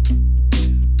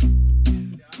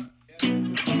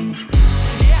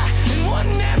 Yeah, and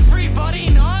wouldn't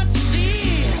everybody not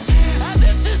see that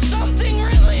this is something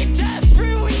really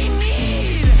desperate we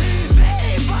need?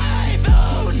 They buy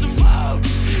those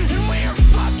votes, and we're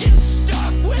fucking starving.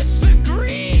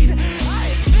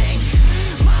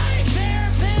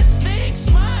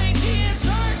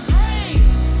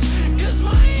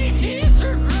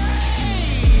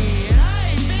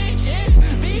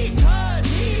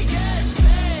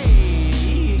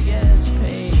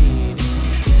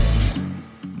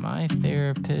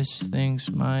 therapist thinks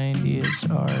my ideas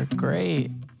are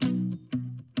great.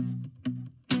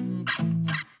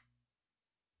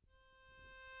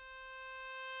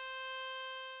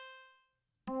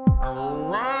 Run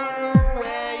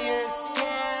away your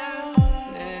skin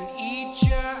and eat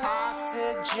your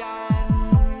oxygen.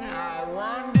 I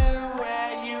wonder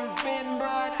where you've been,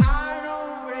 but I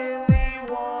don't really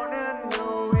wanna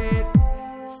know it.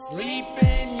 Sleep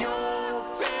in your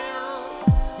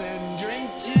filth and drink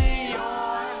to your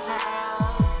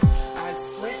health. I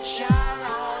switch out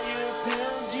all your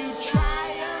pills. You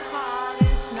try your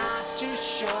hardest not to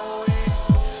show it.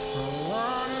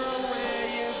 Run away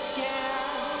your skin.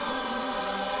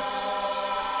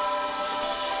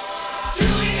 Do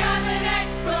we have an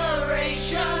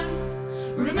expiration?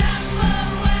 Remember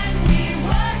when we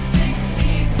were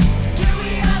 16? Do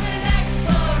we have an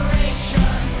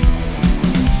expiration?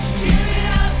 Give it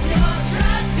up, you're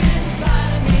trapped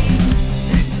inside of me.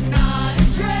 This is not a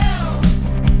drill.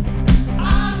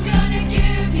 I'm gonna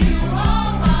give you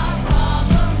all my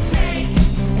problems. Take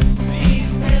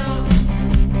these pills.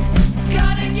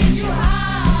 Gonna get you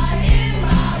high in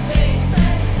my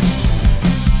basement.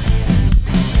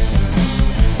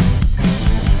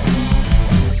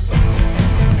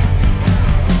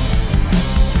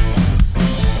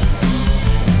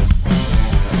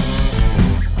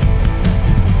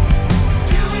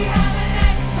 Do we have an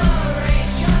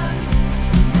expiration?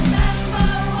 Remember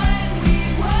when we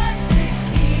were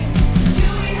 16? Do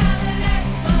we have an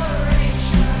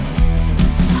expiration?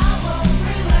 I won't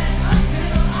relent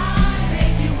until I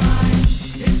make you mine.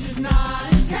 This is not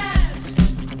a test.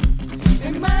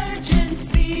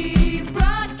 Emergency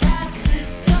broadcast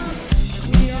system.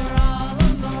 We are all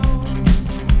alone.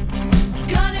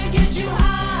 Gonna get you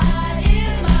high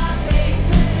in my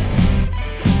basement.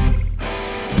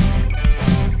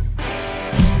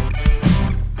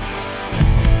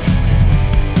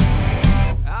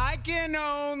 I can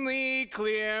only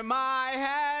clear my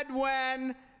head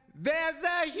when there's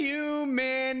a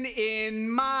human in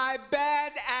my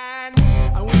bed, and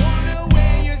I wanna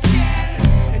wear your skin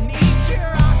and eat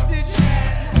your oxygen.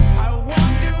 I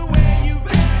wonder where you've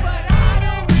been, but I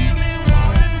don't really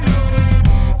wanna know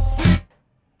it. Sleep,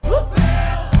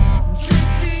 fail, drink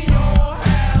to your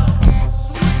hell.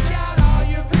 Switch out all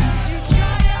your pills. You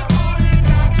try your hardest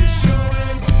not to show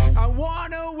it. I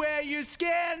wanna wear your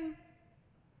skin.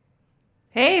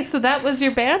 Hey, so that was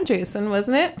your band, Jason,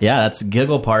 wasn't it? Yeah, that's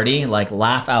Giggle Party, like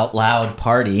laugh out loud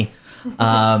party.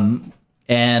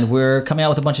 And we're coming out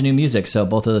with a bunch of new music. So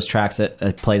both of those tracks that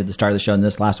I played at the start of the show and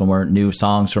this last one were new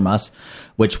songs from us,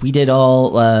 which we did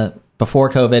all before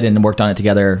COVID and worked on it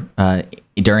together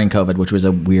during COVID, which was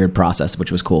a weird process,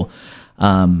 which was cool.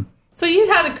 So you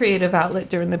had a creative outlet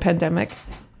during the pandemic.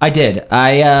 I did.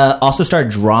 I also started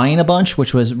drawing a bunch,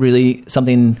 which was really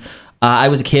something. I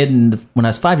was a kid, and when I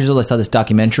was 5 years old, I saw this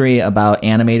documentary about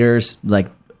animators,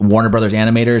 like Warner Brothers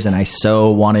animators, and I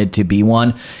so wanted to be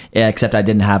one, except I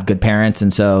didn't have good parents,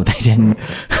 and so they didn't.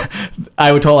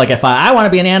 I would told like if I want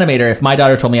to be an animator, if my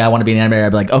daughter told me I want to be an animator, I'd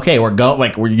be like, okay,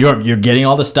 you're getting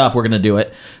all the stuff, we're gonna do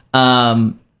it.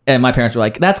 And my parents were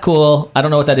like, that's cool. I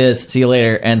don't know what that is. See you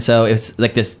later. And so it's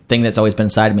like this thing that's always been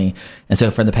inside of me. And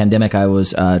so for the pandemic, I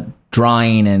was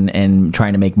drawing and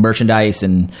trying to make merchandise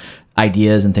and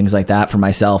ideas and things like that for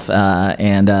myself.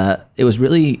 And it was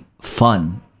really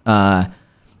fun. And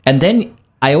then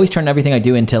I always turn everything I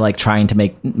do into like trying to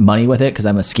make money with it because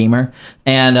I'm a schemer.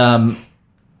 And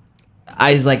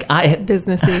I was like,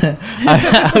 businessy.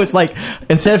 I was like,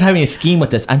 instead of having a scheme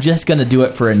with this, I'm just going to do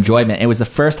it for enjoyment. It was the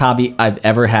first hobby I've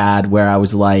ever had where I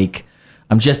was like,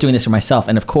 I'm just doing this for myself.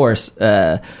 And of course,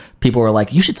 people were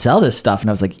like, you should sell this stuff. And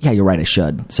I was like, yeah, you're right, I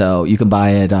should. So you can buy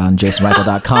it on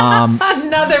jasonreichl.com.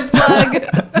 Another plug.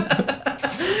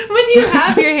 When you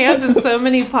have your hands in so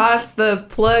many pots, the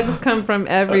plugs come from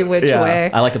every which way.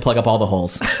 I like to plug up all the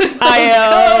holes. That's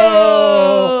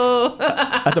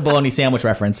a bologna sandwich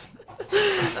reference.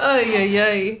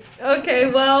 Yay. Okay,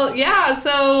 well, yeah,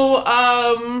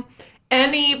 so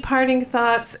any parting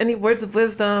thoughts, any words of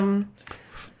wisdom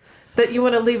that you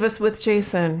want to leave us with,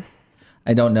 Jason?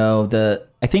 I don't know.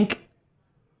 I think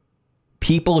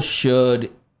people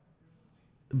should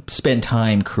spend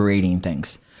time creating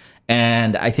things.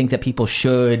 And I think that people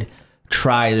should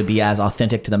try to be as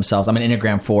authentic to themselves. I'm an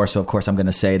Enneagram 4, so of course I'm going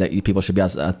to say that people should be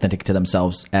as authentic to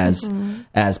themselves as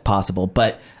possible.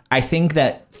 But I think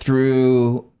that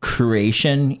through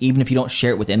creation, even if you don't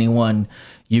share it with anyone,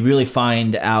 you really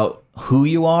find out who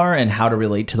you are and how to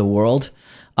relate to the world.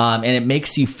 And it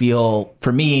makes you feel,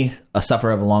 for me, a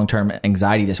sufferer of a long-term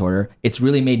anxiety disorder, it's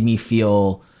really made me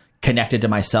feel connected to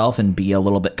myself and be a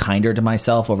little bit kinder to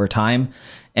myself over time.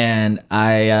 And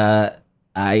I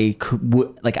I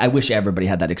wish everybody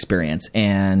had that experience,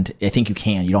 and I think you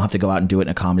can. You don't have to go out and do it in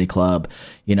a comedy club.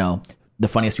 You know, the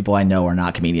funniest people I know are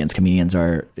not comedians. Comedians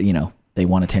are, you know, they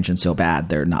want attention so bad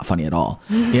they're not funny at all.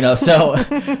 You know, so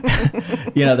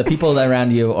you know, the people that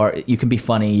around you are, you can be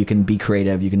funny, you can be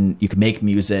creative, you can make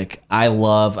music. I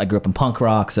grew up in punk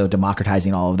rock, so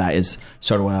democratizing all of that is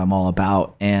sort of what I'm all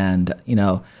about. And, you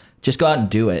know, just go out and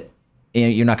do it.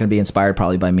 You're not going to be inspired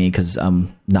probably by me because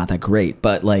I'm not that great,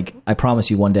 but like I promise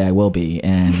you one day I will be,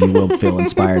 and you will feel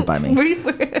inspired by me.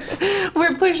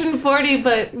 We're pushing 40,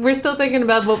 but we're still thinking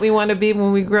about what we want to be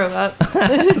when we grow up.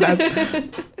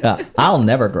 I'll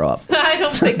never grow up. I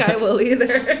don't think I will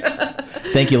either.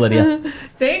 Thank you, Lydia.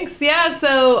 Thanks. Yeah.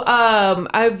 So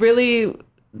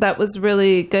that was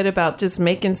really good about just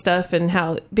making stuff and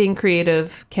how being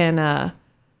creative can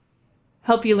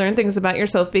help you learn things about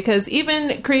yourself, because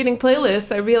even creating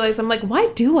playlists, I realized I'm like, why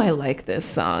do I like this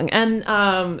song?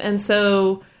 And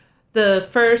so the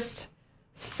first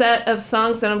set of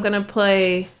songs that I'm going to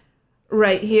play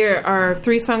right here are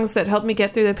 3 songs that helped me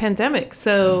get through the pandemic.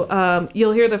 So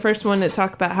you'll hear the first one that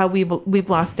talk about how we've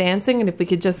lost dancing, and if we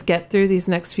could just get through these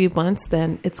next few months,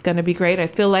 then it's going to be great. I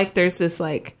feel like there's this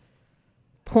like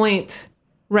point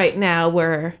right now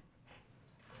where,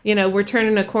 you know, we're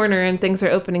turning a corner and things are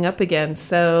opening up again.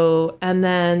 So, and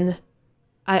then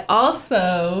I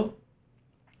also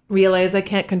realized I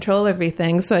can't control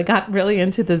everything. So I got really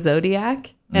into the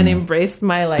zodiac and embraced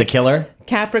my like the killer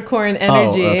Capricorn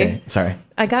energy. Oh, okay. Sorry.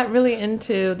 I got really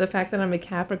into the fact that I'm a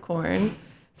Capricorn.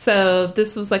 So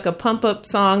this was like a pump up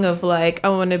song of like, I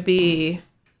want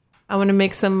to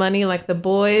make some money like the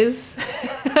boys.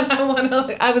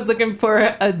 I was looking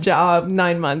for a job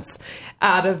 9 months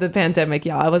out of the pandemic,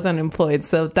 y'all. I was unemployed.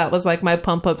 So that was like my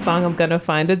pump up song. I'm going to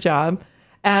find a job.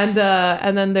 And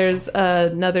then there's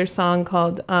another song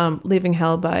called Leaving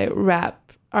Hell by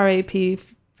R.A.P.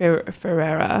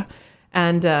 Ferreira.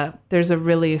 And there's a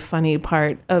really funny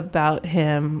part about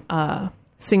him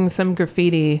singing some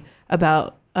graffiti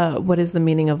about what is the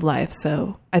meaning of life.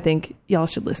 So I think y'all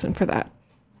should listen for that.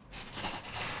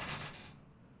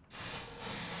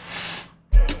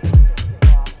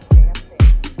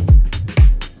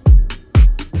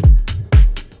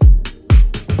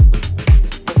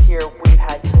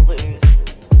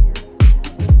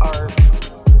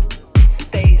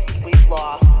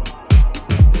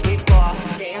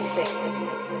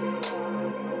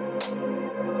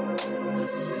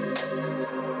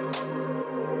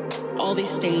 All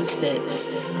these things that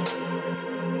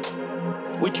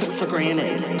we took for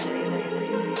granted.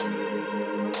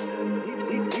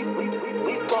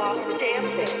 We've lost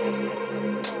dancing.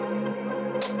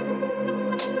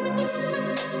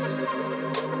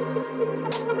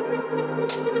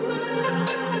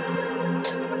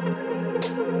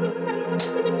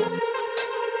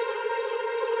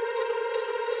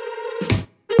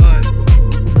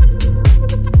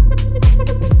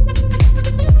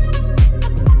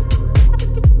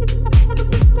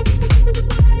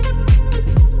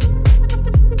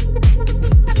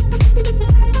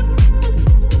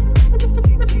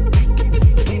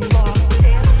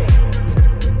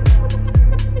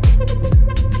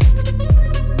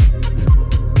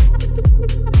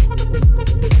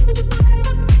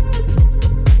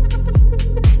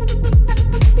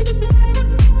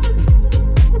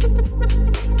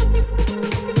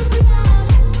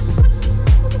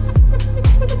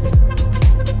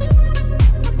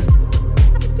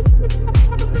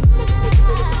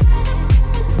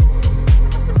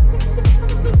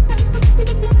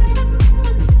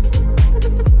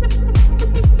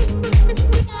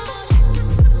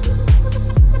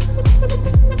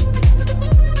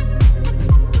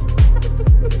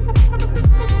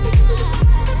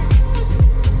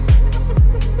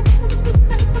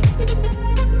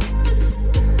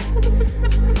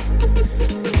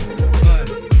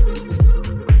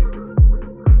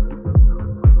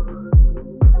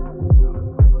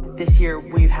 This year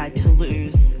we've had to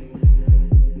lose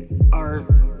our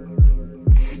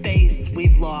space.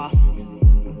 We've lost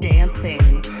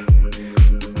dancing.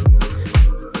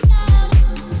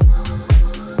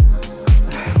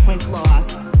 We've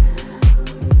lost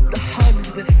the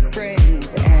hugs with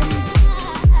friends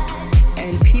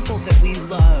and people that we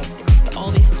loved. All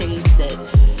these things that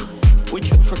we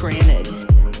took for granted.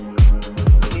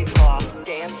 We've lost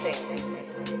dancing.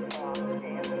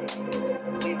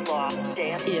 We've lost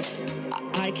dancing. If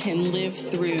I can live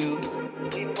through,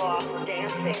 we've lost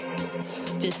dancing.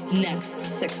 This next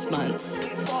 6 months,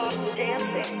 we've lost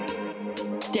dancing.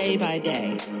 Day by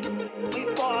day,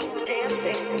 we've lost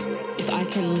dancing. If I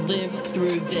can live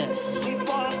through this, we've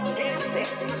lost dancing.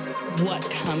 what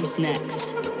comes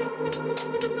next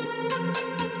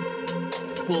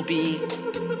will be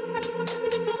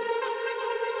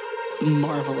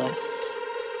marvelous.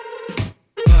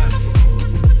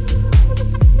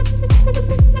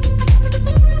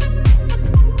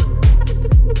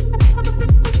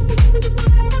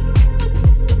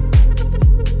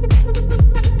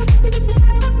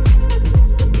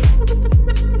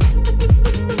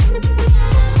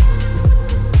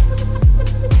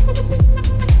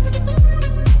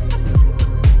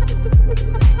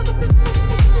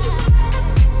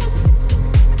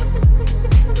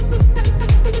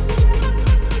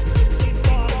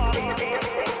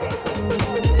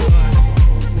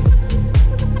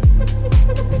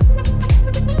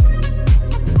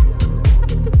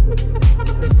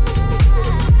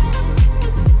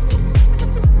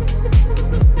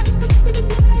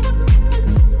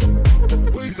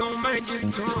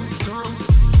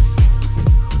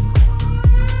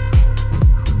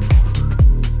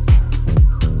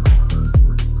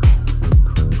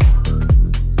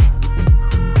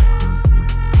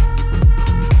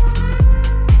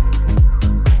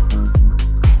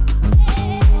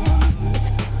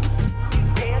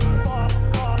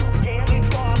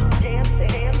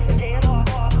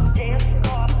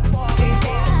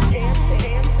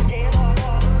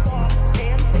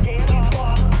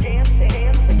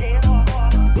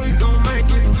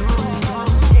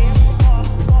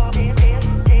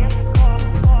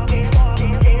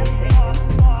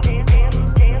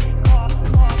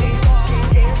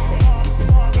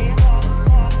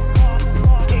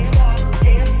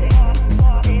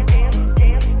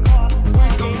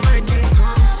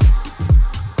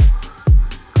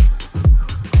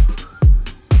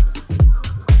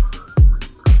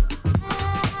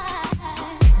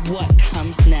 What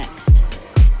comes next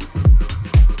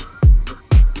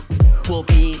will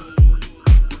be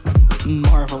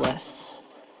marvelous.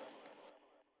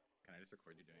 Can I just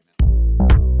record you doing that?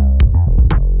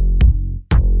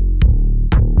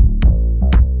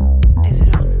 Is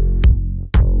it on?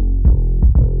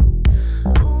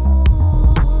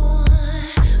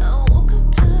 I woke up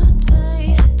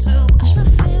today to wash my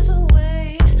fears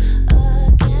away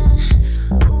again.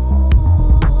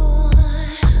 Ooh,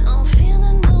 I'm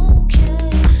feeling okay.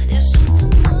 It's just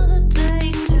another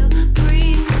day to pretend.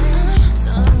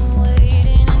 Done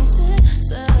waiting,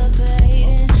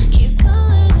 anticipating. Keep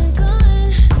going and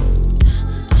going.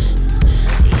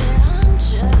 Yeah, I'm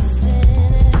just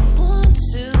in it, want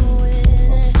to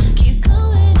win it. Keep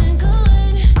going and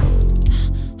going.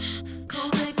 Go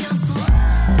back down some.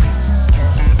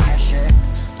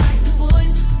 Like the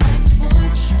boys, like the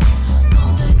boys.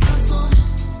 Come take down some.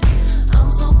 I'm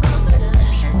so confident.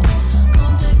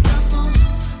 Come take down some.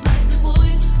 Like the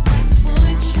boys, like the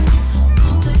boys.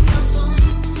 Come take down some.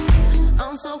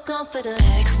 I'm so confident.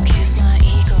 Excuse my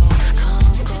ego,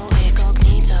 can't go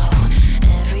incognito.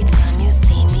 Every time you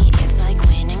see me, it's like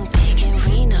winning big in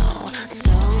Reno.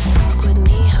 Don't fuck with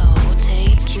me, ho.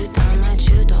 Take you down like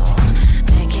judo.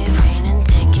 Make it rain and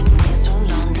taking me from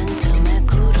London to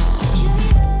Meguro.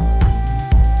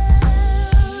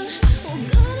 Well,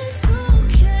 God, it's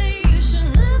okay. You should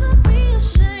never be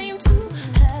ashamed to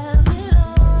have it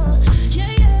all.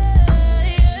 Yeah,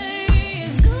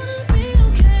 it's gonna be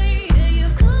okay. Yeah,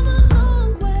 you've come a long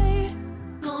way.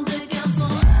 Come take out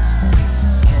some.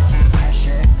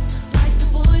 Like the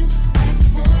boys, like the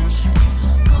boys.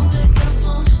 Come take out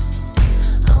some.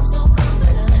 I'm so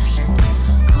confident.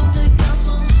 Come take out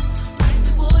some. Like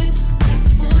the boys, like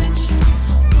the boys.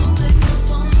 Come take out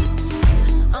some.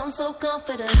 I'm so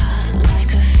confident. Hot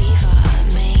like a fever,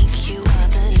 make you a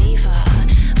believer.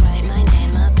 Write my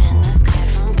name up in the sky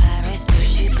from Paris to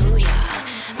Shibuya.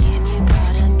 Miu Miu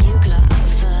Prada, Miu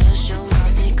Glove, Show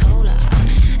Ross Nicola.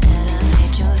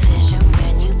 Elevate your vision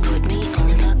when you put me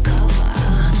on the cover.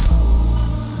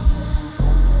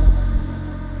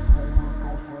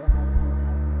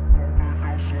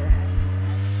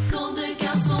 Come take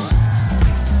out some.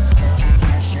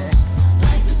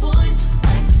 Like the boys,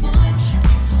 like the boys.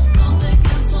 Come take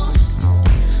out some.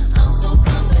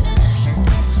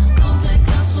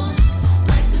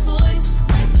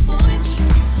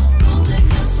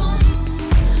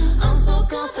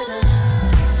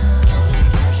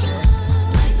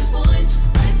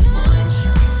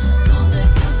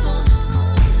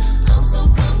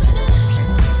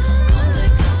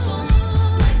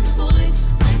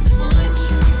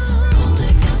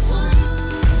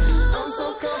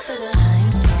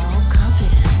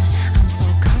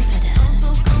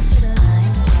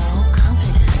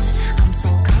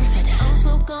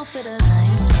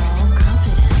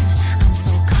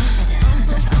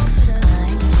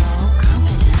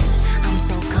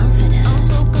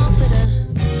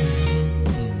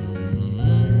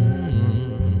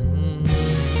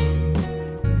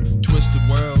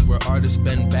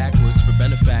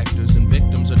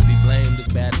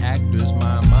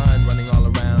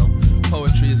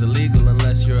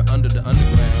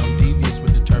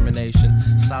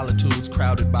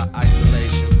 shrouded by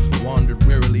isolation. Wandered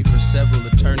wearily for several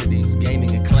eternities,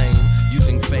 gaining acclaim,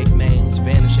 using fake names,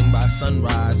 vanishing by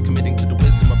sunrise, committing to the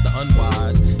wisdom of the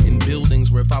unwise. In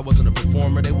buildings where if I wasn't a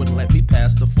performer, they wouldn't let me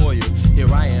pass the foyer. Here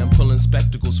I am, pulling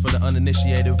spectacles for the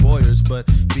uninitiated voyeurs, but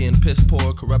being piss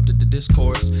poor corrupted the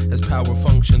discourse as power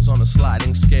functions on a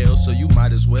sliding scale. So you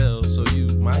might as well, you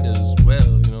know what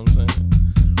I'm saying?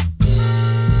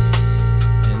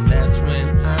 And that's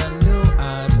when I knew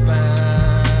I'd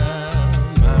found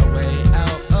my way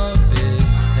out of this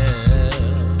hell.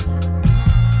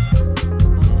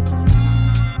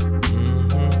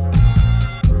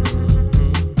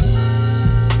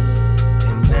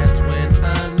 And that's when I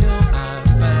knew I'd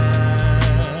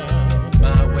found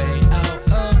my way out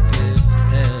of this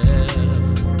hell.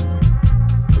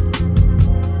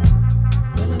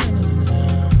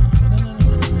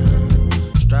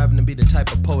 Striving to be the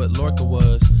type of poet Lorca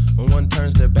was. When one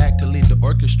turns their back to lead the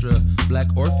orchestra, Black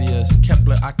Orpheus,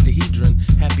 Kepler octahedron,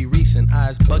 happy recent,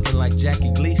 eyes bugging like Jackie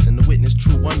Gleason, to witness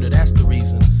true wonder, that's the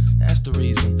reason.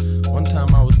 One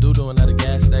time I was doodling at a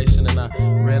gas station and I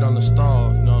read on the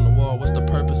stall, on the wall, what's the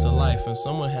purpose of life? And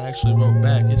someone had actually wrote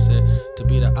back, it said, to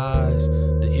be the eyes,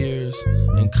 the ears,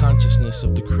 and consciousness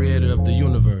of the creator of the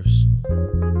universe.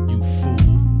 You fool.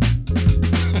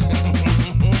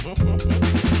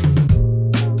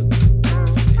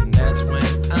 And that's when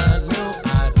I knew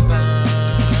I'd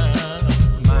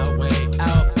found my way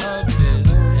out of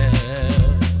this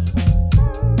hell.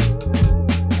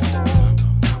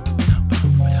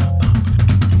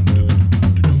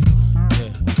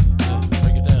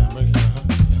 Break it down,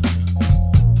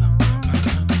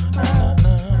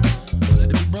 Let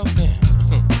it be broken.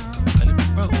 Let it be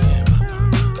broken.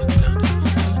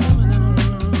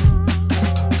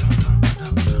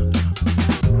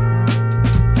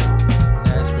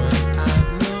 That's when I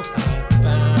knew I'd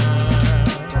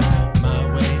found my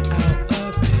way out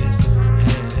of this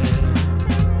hell.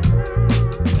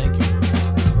 Thank you.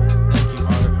 Thank you,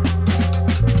 art.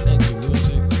 Thank you,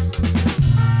 music.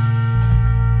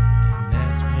 And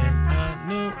that's when I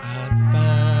knew I'd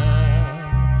found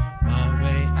my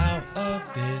way out of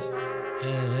this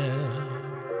hell.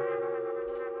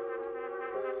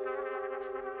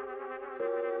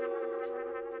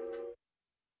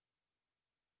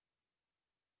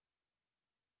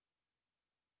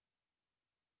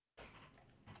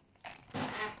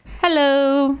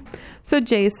 Hello. So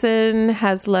Jason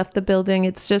has left the building.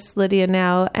 It's just Lydia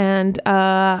now. And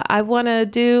I want to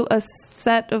do a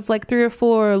set of like 3 or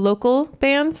 4 local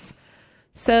bands.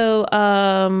 So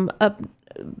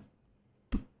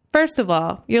first of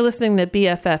all, you're listening to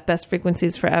BFF, Best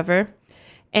Frequencies Forever.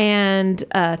 And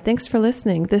thanks for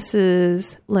listening. This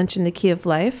is Lunch in the Key of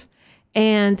Life.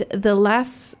 And the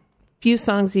last few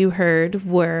songs you heard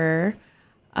were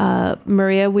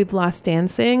Maria, We've Lost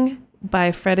Dancing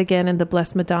by Fred Again and the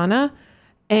Blessed Madonna,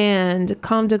 and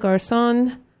Comme des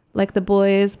Garçons, Like the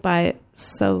Boys by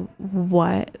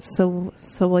Sawayama,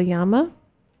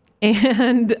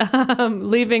 and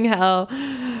Leaving Hell.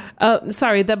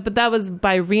 But that was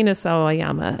by Rina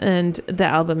Sawayama, and the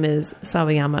album is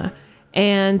Sawayama.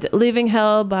 And Leaving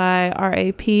Hell by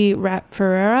R.A.P. Rap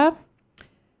Ferreira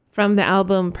from the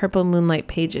album Purple Moonlight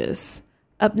Pages.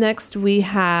 Up next, we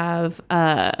have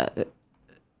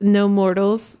No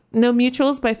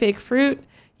Mutuals by Fake Fruit,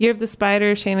 Year of the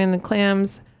Spider, Shannon and the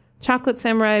Clams, Chocolate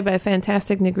Samurai by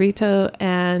Fantastic Negrito,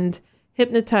 and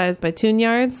Hypnotized by Tune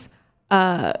Yards.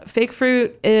 Fake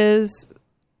Fruit is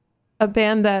a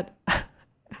band that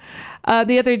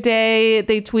the other day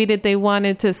they tweeted they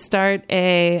wanted to start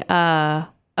a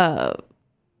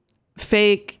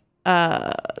fake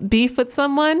beef with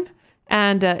someone,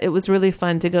 and it was really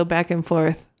fun to go back and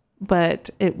forth, but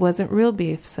it wasn't real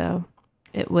beef, so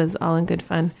it was all in good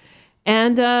fun.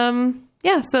 And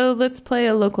so let's play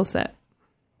a local set.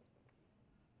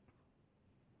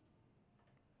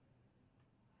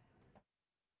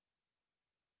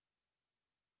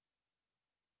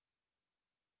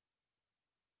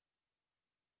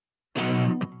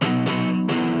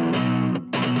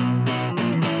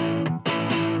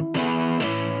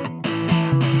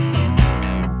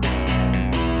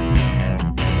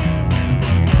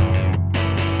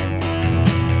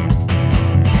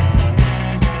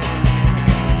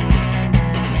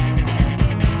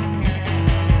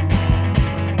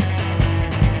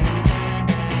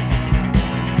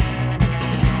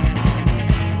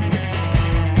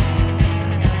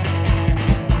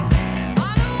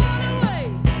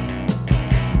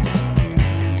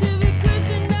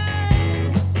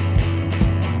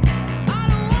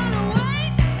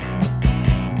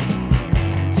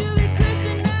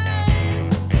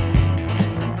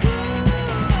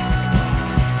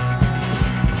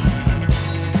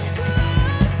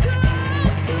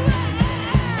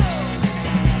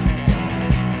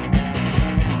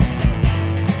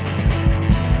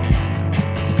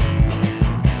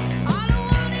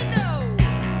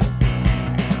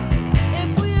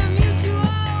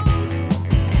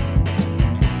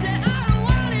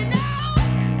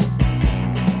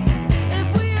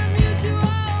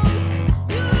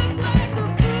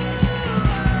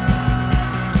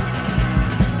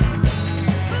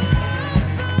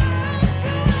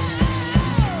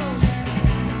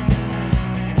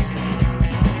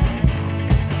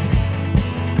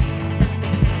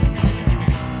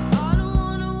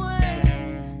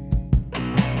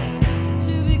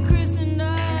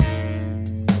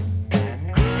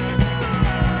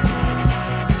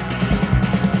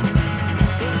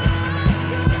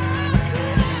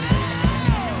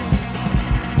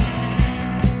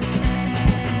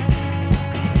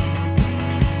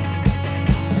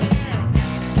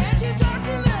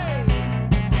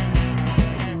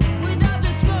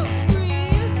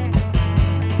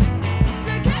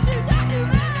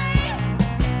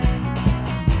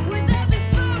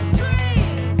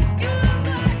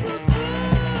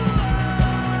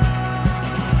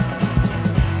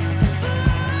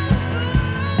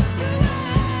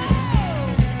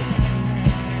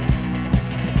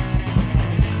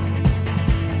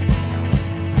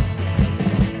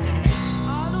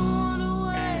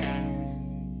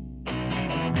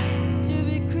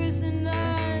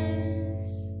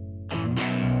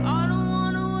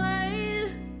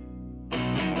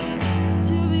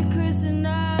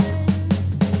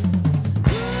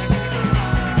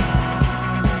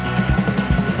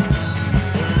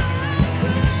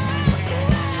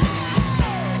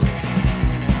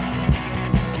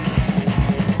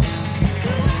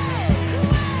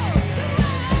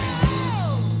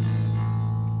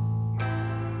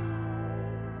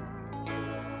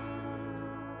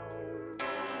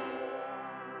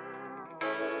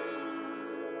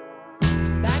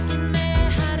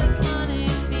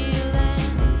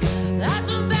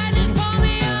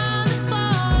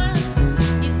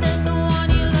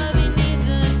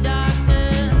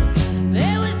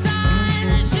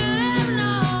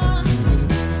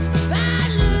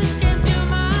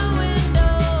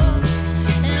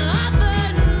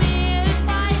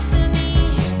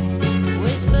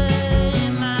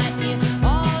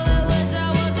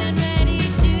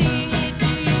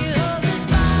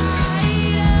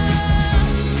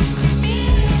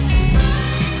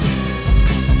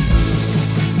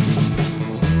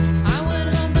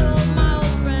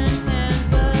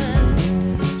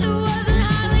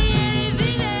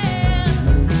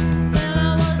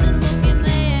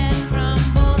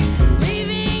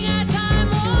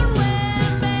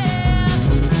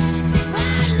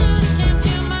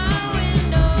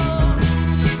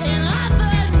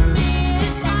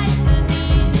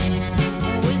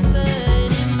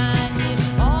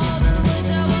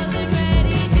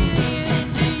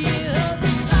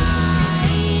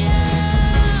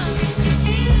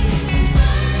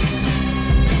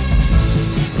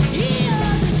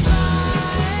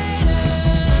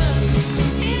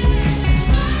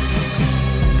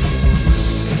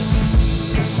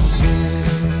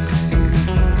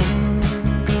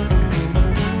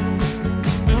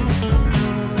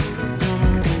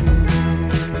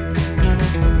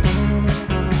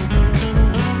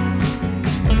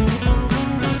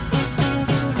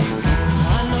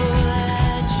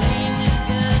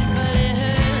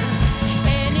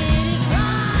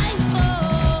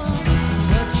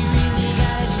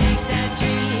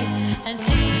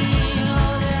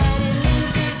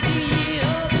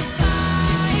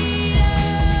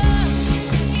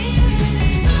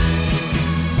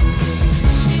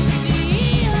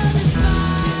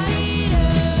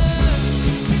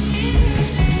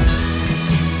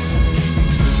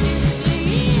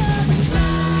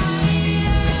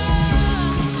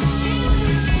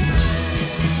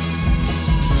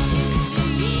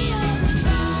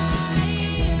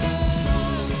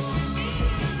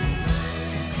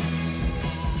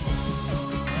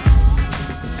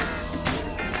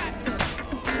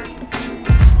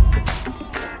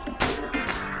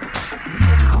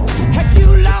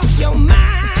 lost your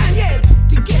mind, yeah,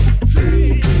 to get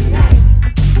free tonight.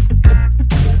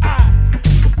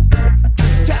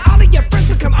 To all of your friends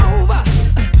to come over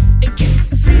and get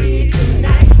free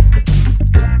tonight.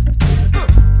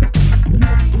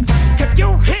 Cut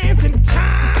your hands in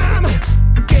time,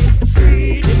 get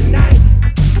free tonight.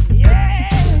 Yeah.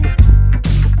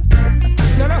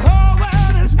 Now the whole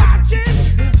world is watching,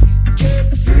 get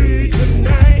free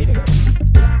tonight.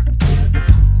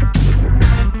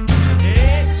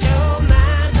 It's your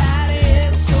mind, body,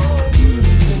 and soul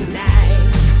tonight.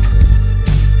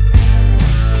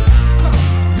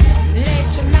 Let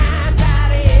your mind,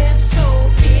 body, and soul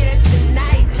feel it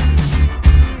tonight.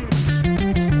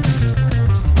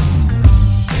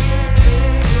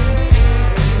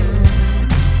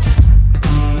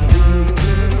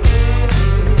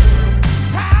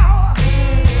 Power.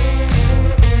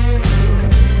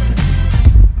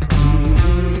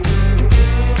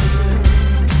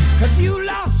 Have you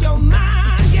lost your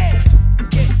mind? Yeah,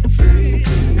 get free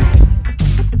tonight.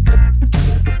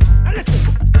 Now listen,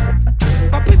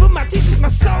 my people, my teachers, my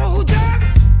soldiers,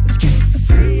 let's get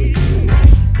free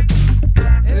tonight.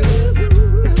 Ooh.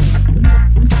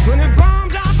 When it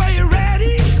bombs up, are you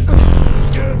ready?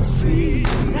 Let's get free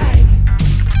tonight.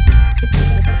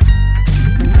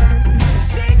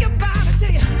 Shake your body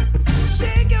till you,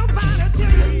 shake your body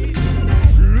till you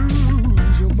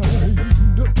lose your mind.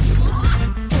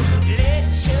 Let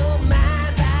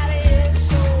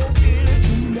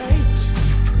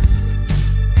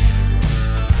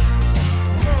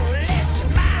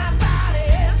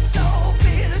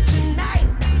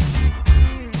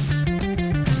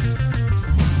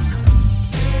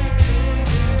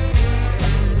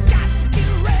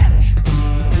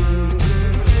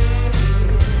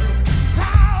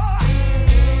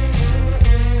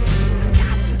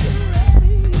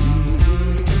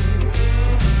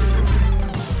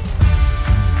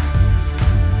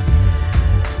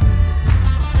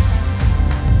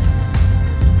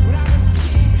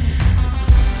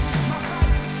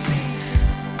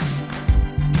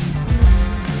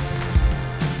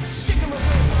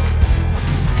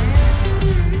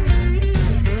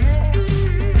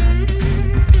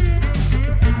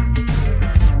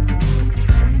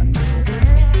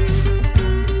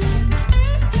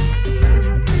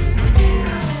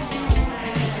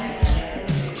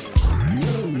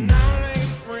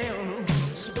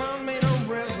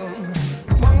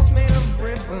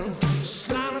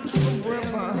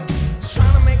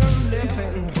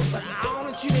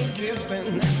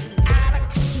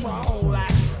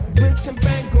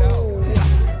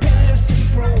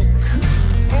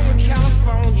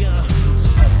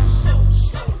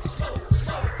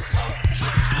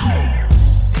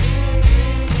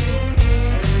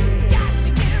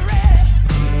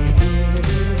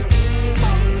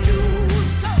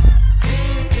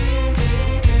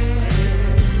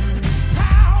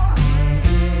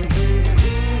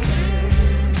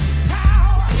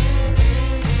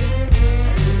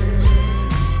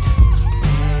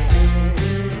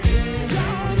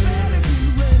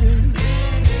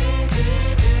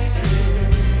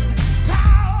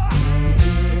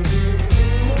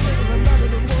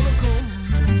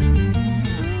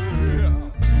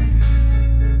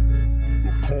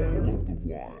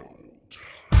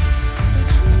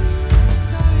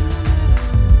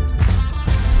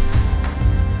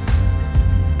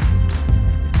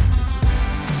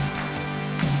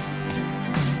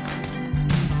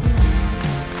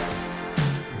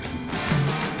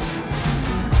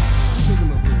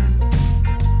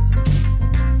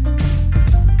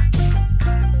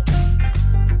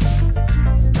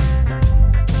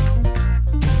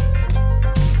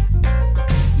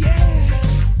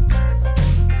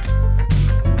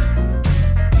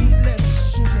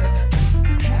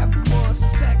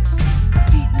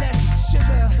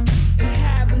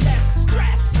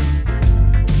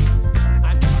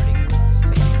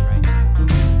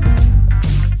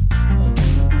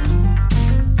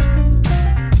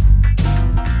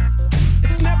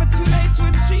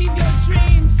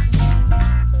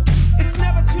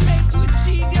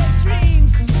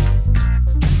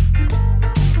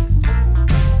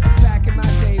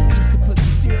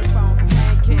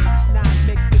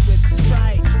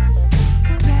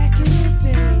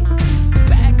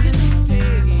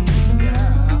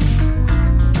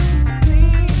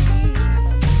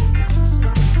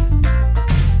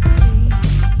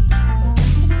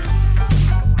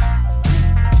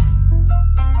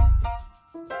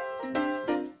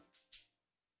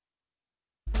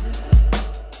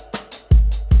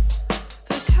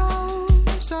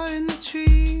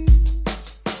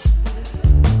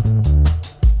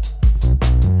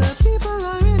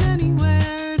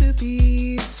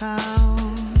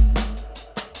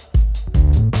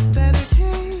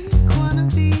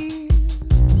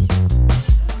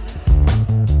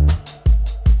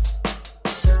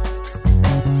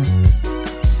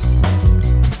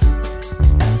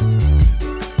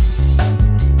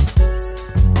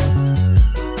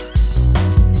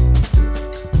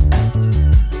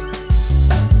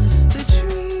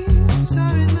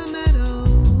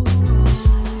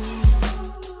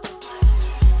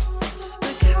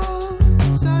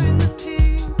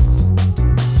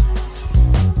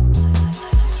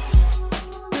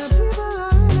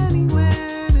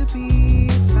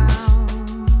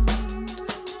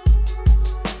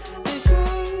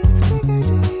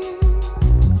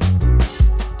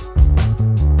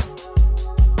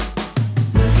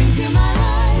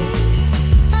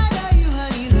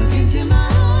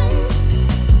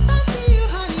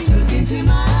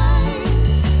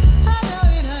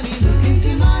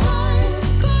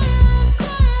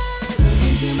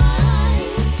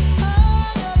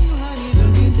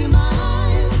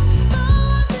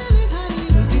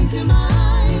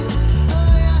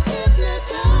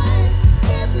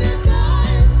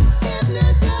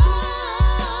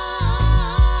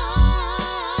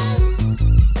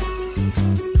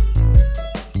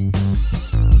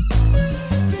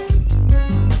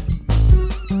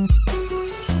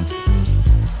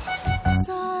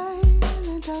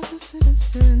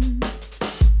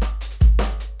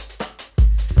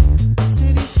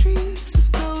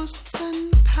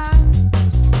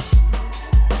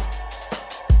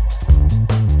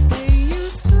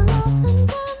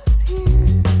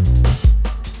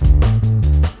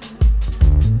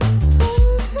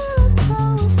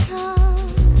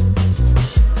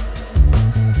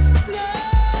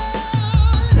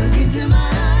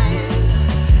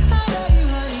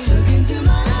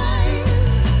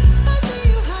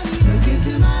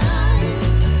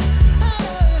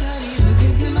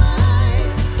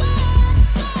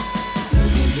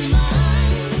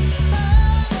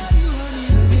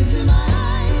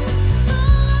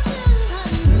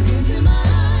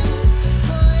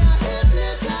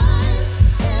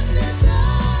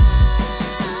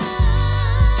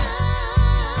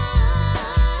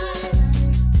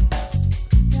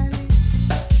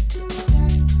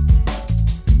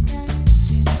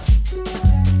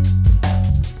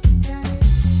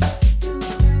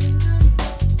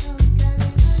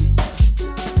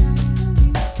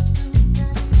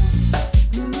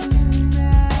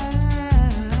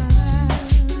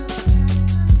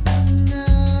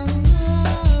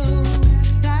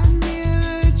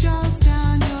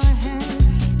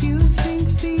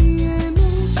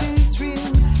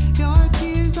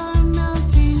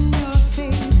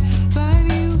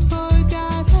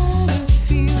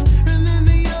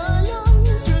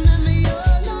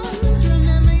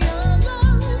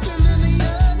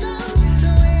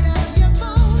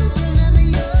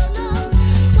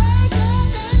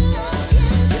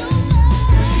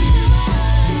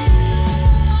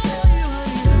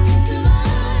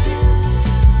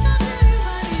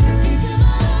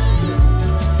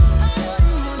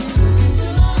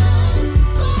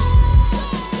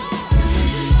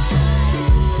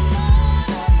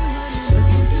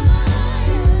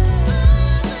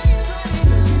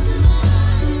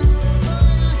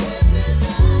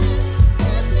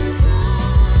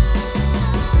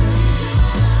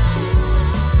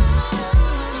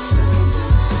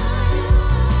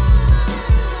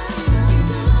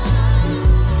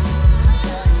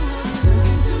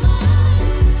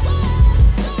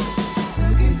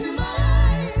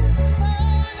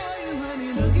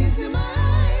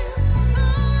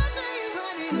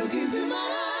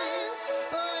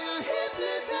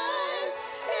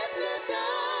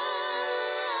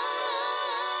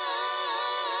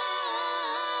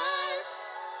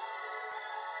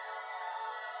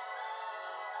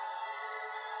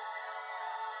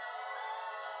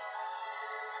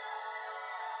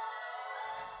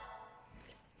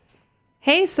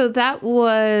Hey, so that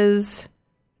was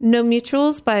No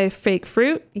Mutuals by Fake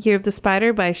Fruit, Year of the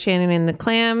Spider by Shannon and the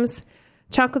Clams,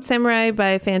 Chocolate Samurai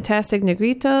by Fantastic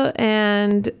Negrito,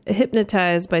 and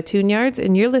Hypnotized by Tune Yards.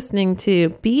 And you're listening to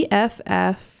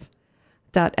BFF.FM,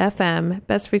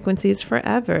 Best Frequencies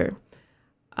Forever.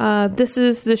 This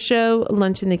is the show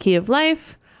Lunch in the Key of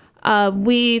Life.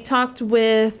 We talked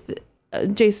with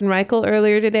Jason Reichl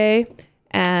earlier today.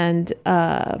 And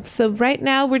so right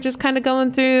now we're just kind of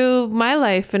going through my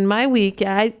life and my week.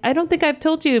 I don't think I've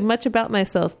told you much about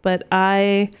myself, but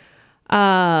I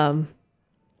have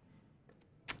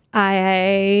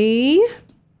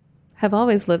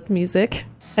always loved music.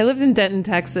 I lived in Denton,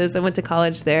 Texas. I went to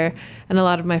college there, and a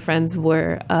lot of my friends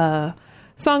were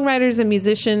songwriters and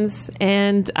musicians,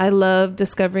 and I love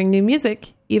discovering new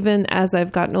music, even as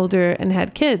I've gotten older and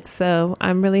had kids. So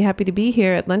I'm really happy to be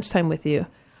here at lunchtime with you.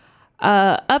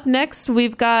 Up next,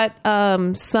 we've got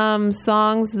some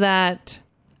songs that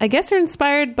I guess are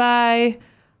inspired by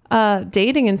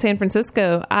dating in San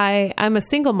Francisco. I'm a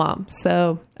single mom,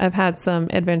 so I've had some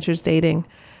adventures dating.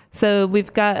 So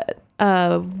we've got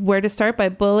Where to Start by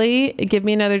Bully, Give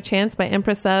Me Another Chance by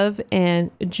Empress of,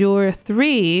 and Jour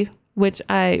 3, which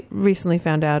I recently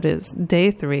found out is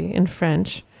Day 3 in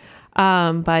French,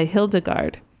 by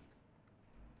Hildegard.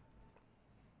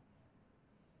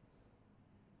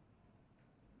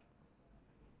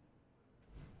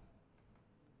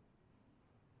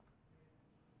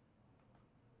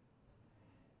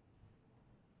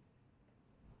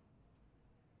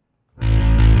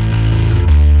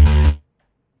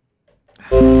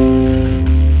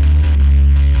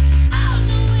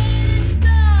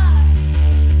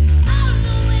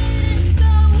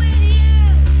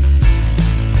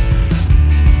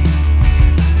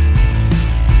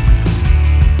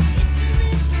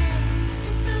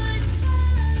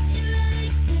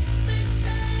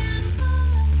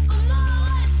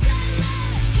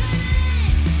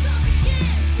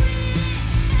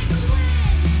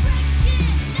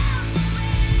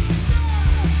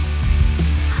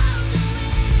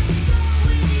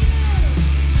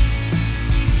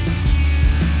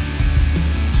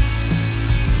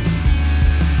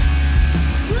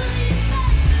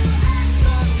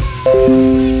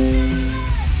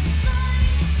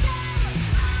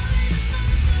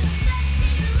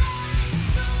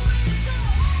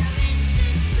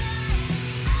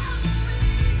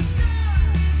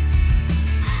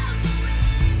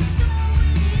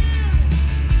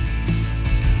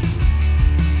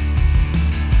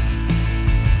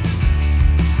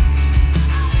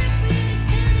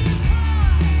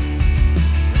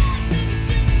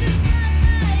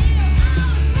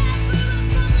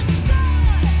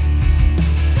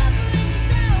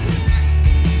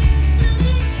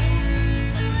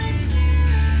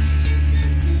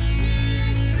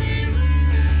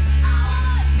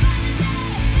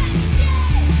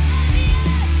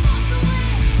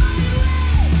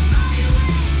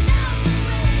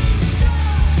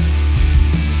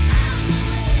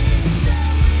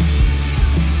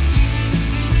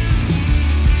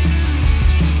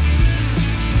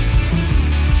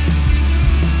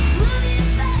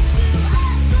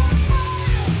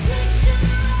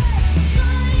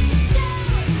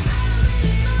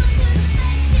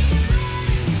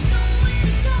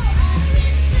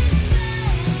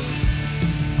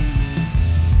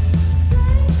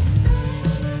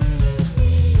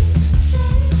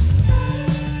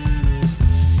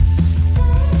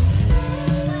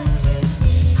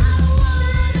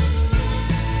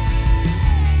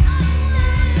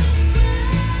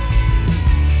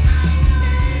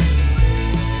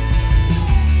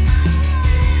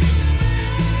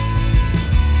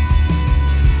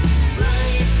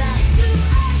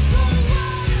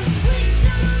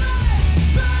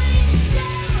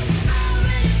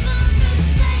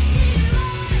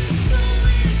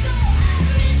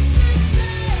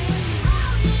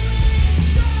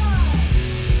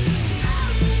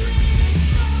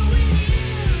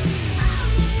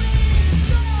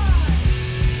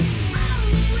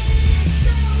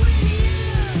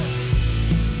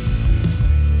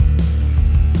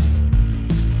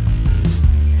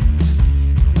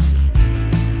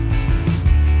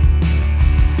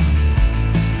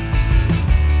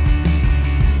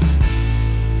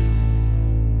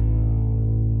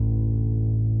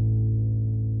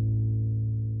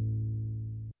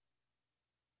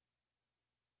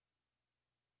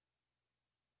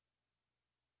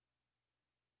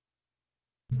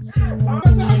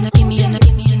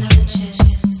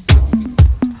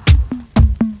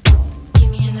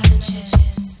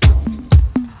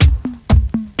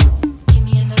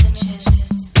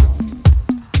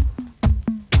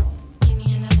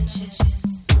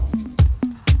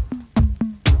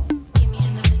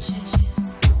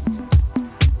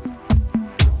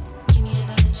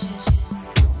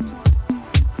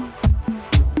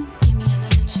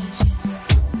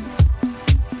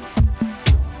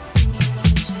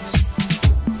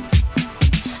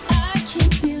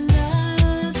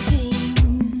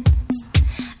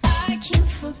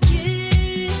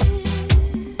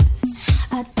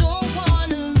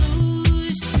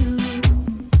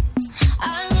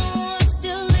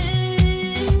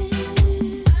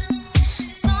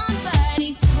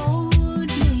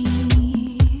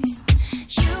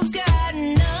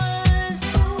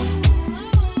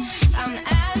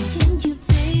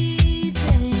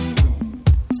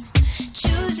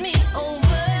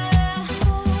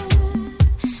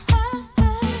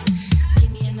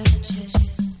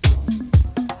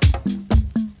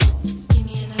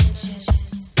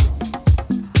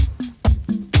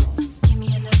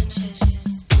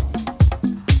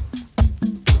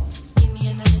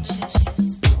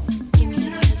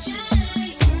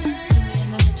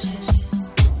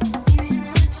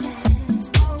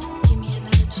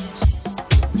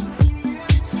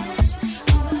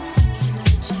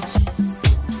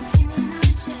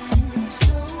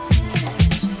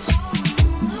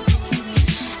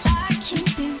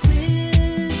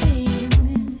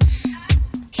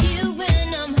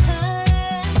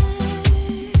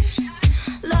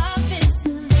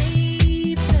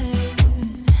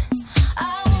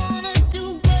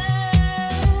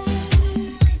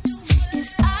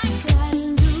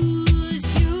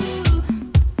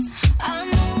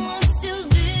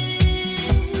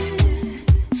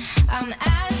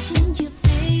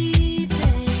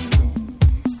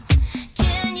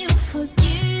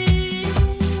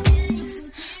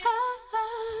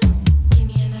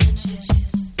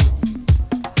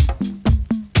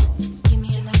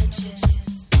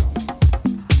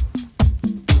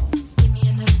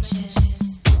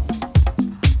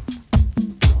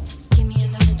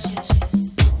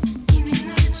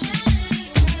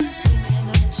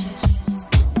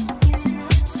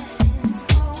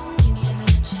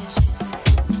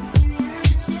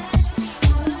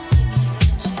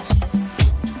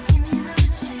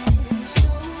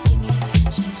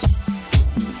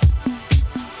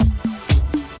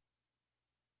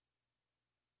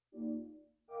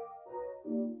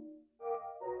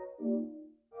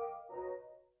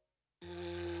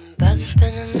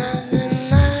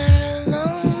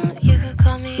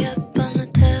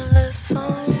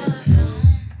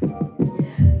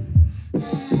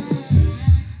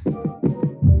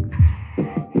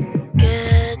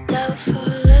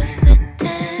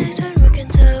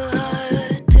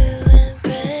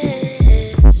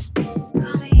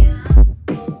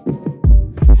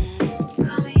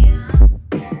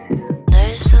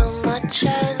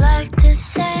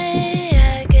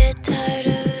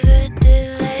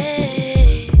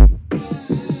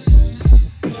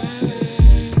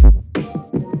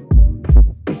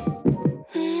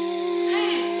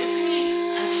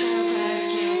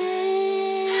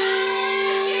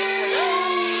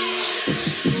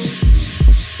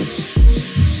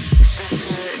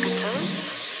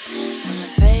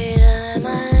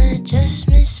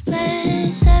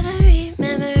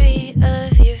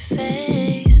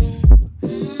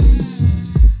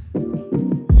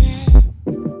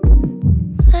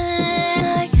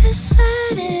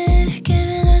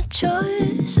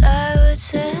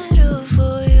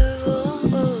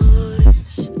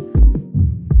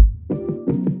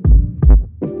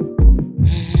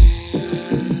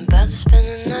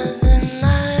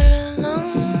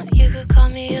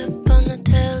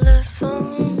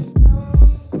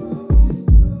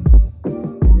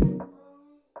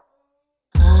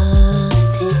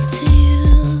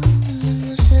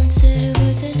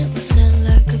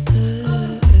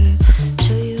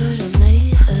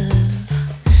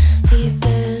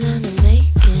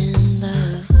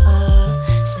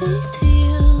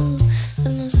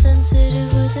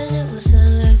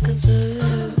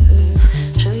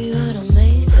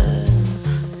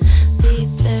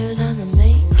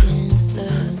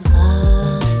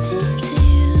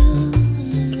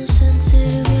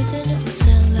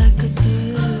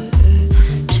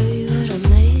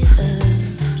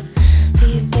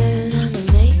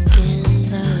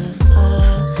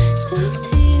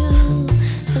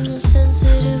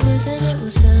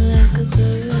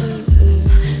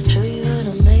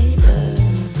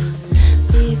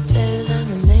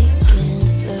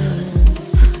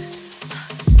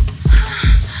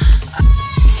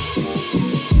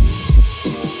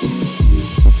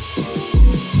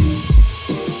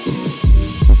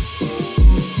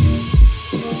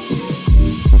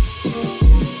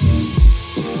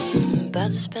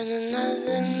 Spend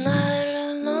another night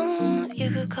alone.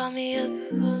 You could call me up.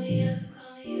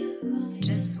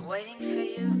 Just waiting for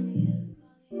you.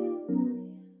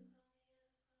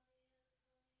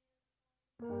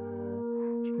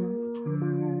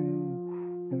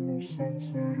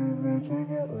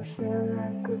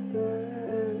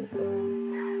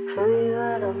 Show you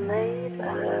what I made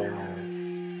her.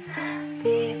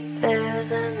 Be better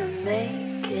than I'm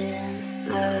making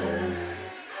love.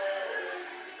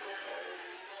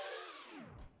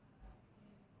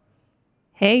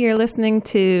 Hey, you're listening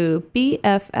to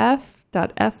BFF.FM,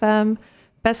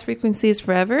 Best Frequencies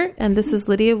Forever, and this is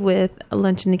Lydia with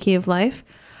Lunch in the Key of Life.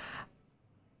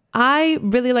 I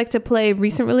really like to play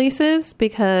recent releases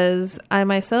because I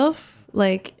myself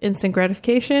like instant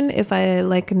gratification. If I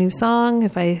like a new song,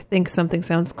 if I think something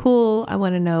sounds cool, I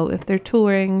want to know if they're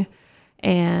touring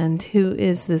and who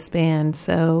is this band.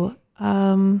 So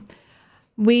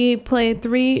we played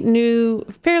 3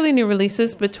 fairly new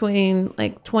releases between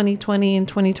like 2020 and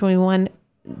 2021.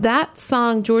 That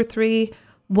song, Jor 3,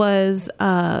 was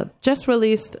just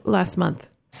released last month.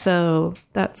 So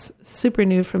that's super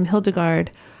new from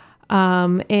Hildegard.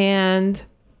 And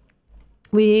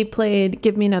we played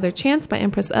Give Me Another Chance by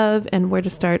Empress of and Where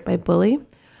to Start by Bully.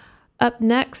 Up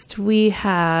next, we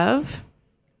have...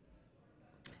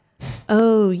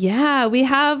 we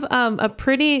have a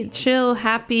pretty chill,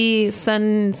 happy,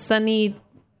 sunny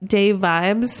day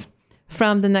vibes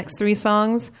from the next 3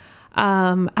 songs.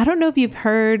 I don't know if you've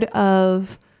heard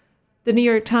of the New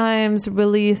York Times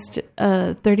released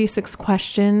 36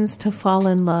 questions to fall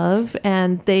in love,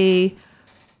 and they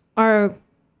are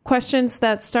questions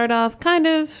that start off kind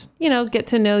of, get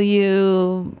to know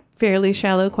you, fairly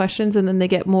shallow questions, and then they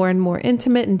get more and more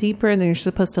intimate and deeper, and then you're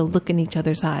supposed to look in each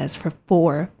other's eyes for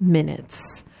 4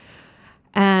 minutes.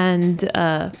 And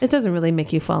it doesn't really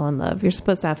make you fall in love. You're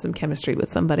supposed to have some chemistry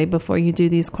with somebody before you do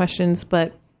these questions.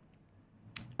 But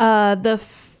the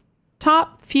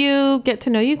top few get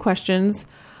to know you questions,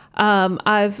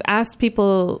 I've asked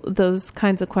people those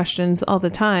kinds of questions all the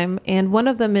time. And one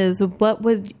of them is,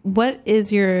 what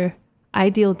is your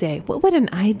ideal day? What would an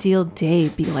ideal day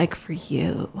be like for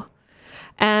you?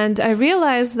 And I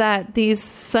realized that these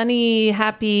sunny,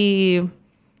 happy,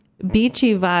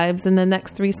 beachy vibes in the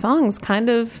next 3 songs kind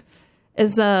of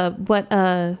is what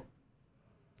a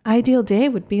ideal day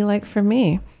would be like for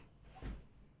me.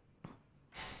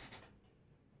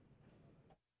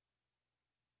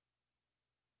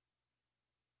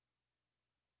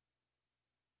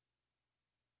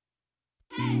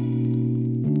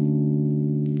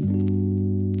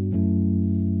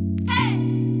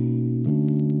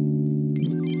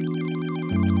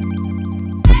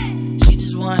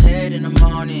 Want head in the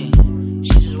morning.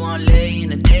 She just want lay in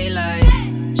the daylight.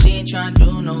 She ain't tryna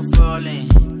do no falling.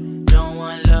 Don't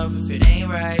want love if it ain't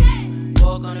right.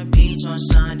 Walk on the beach on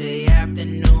Sunday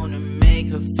afternoon and make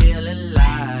her feel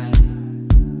alive.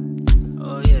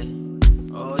 Oh yeah,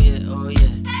 oh yeah, oh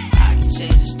yeah. I can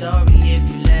change the story if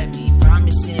you let me.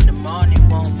 Promise in the morning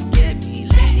won't forget me.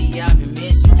 Lately I've been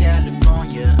missing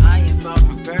California. I ain't far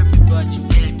from perfect, but you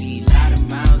get me. Lot of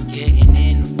miles getting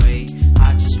in the way.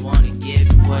 I just wanna give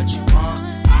you what you want.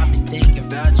 I've been thinking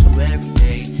about you every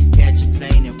day. Catch a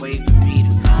plane and wait for me to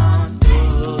come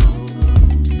through.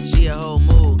 She a whole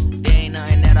mood. There ain't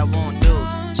nothing that I won't do.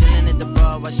 Chillin' at the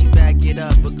bar while she back it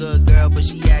up. A good girl, but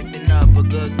she acting up. A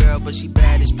good girl, but she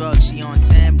bad as fuck. She on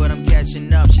 10, but I'm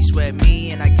catching up. She sweat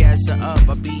me and I gas her up.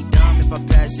 I'd be dumb if I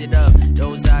pass it up.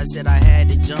 Those eyes said I had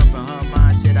to jump, and her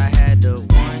mind said I had to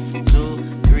 1,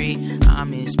 2, 3.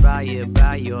 I'm inspired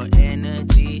by your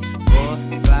energy. 4,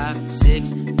 5,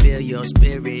 6. Feel your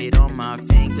spirit on my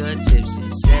fingertips.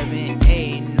 And 7,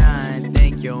 8, 9.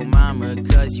 Thank your mama,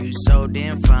 cause you so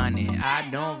damn fine. And I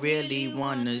don't really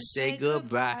wanna say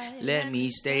goodbye. Let me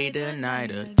stay the night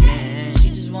again. She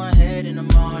just want head in the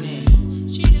morning.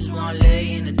 She just want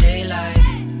lay in the daylight.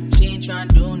 She ain't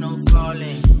tryna do no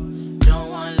falling. Don't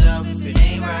want love if it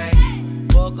ain't right.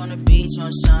 Walk on the beach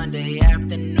on Sunday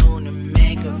afternoon and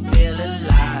make her feel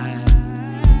alive.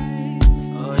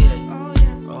 Oh yeah,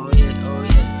 oh yeah, oh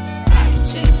yeah. I can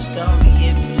change the story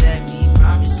if you let me.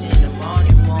 Promise in the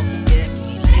morning won't forget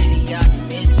me. Lately I've been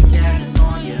missing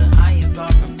California. I ain't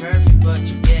far from perfect, but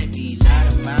you get me. Lot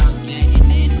of miles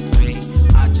getting in the way.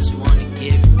 I just wanna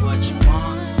give you what you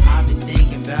want. I've been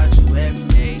thinking about you every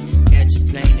day. Catch a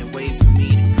plane and wait for me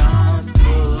to come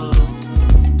through.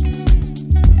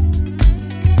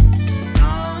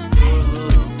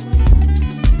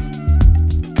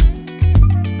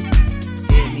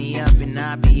 Up in and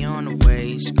I'll be on the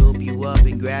way. Scoop you up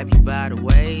and grab you by the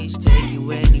waist. Take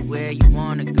you anywhere you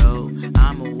wanna go.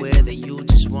 I'm aware that you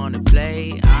just wanna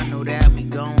play. I know that we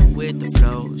going with the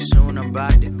flow. Soon I'm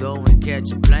about to go and catch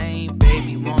a plane.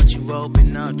 Baby, won't you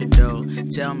open up the door?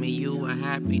 Tell me you are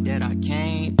happy that I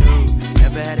came through.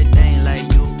 Never had a thing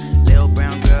like you. Little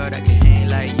brown girl that can hang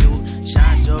like you.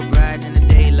 Shine so bright in the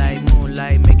daylight,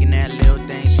 moonlight, making that little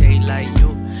thing shade like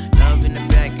you. Love in the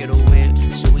back of the whip,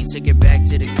 so we took it back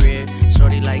to the crib.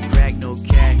 Shorty like crack, no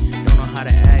cat. Don't know how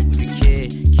to act with a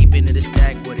kid. Keeping it a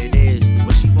stack, what it is.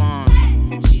 What she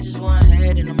want? She just want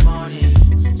head in the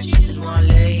morning. She just want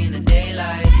lay in the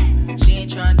daylight. She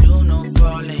ain't tryna do no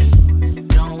falling.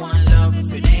 Don't want love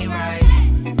if it ain't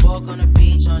right. Walk on the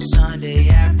beach on Sunday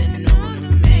afternoon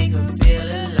to make her feel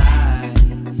alive.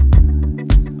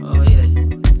 Oh yeah,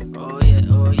 oh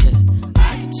yeah, oh yeah.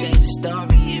 I can change the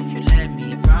story if you let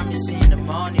me. Promise in the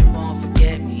morning won't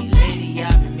forget me. Lately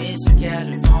I've been missing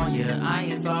California. I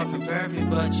ain't far from perfect,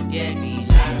 but you get me.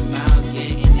 Lot of miles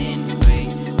getting in the way.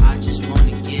 I just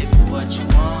wanna give you what you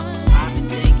want. I've been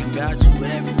thinking about you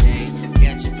every day.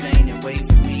 Catch a plane and wait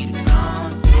for me to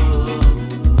come through.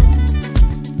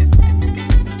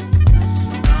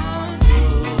 Come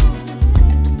through.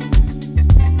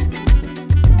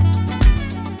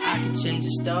 I can change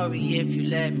the story if you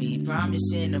let me.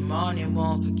 Promise in the morning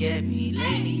won't forget me.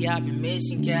 Lately I've been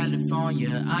missing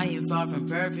California. I ain't far from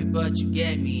perfect, but you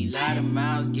get me. Lot of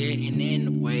miles getting in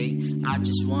the way. I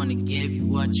just wanna give you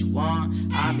what you want.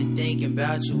 I've been thinking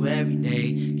about you every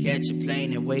day. Catch a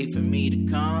plane and wait for me to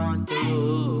come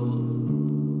through.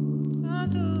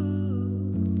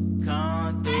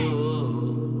 Come through.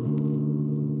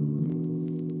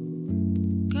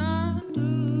 Come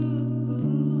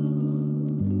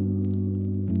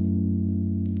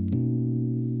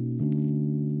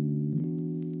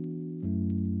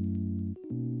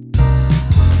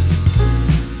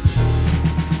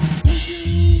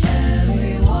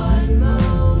Everyone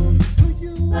moves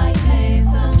like they've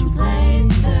someplace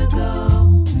to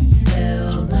go.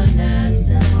 Build a nest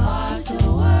and watch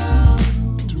the world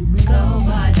go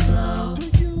by slow.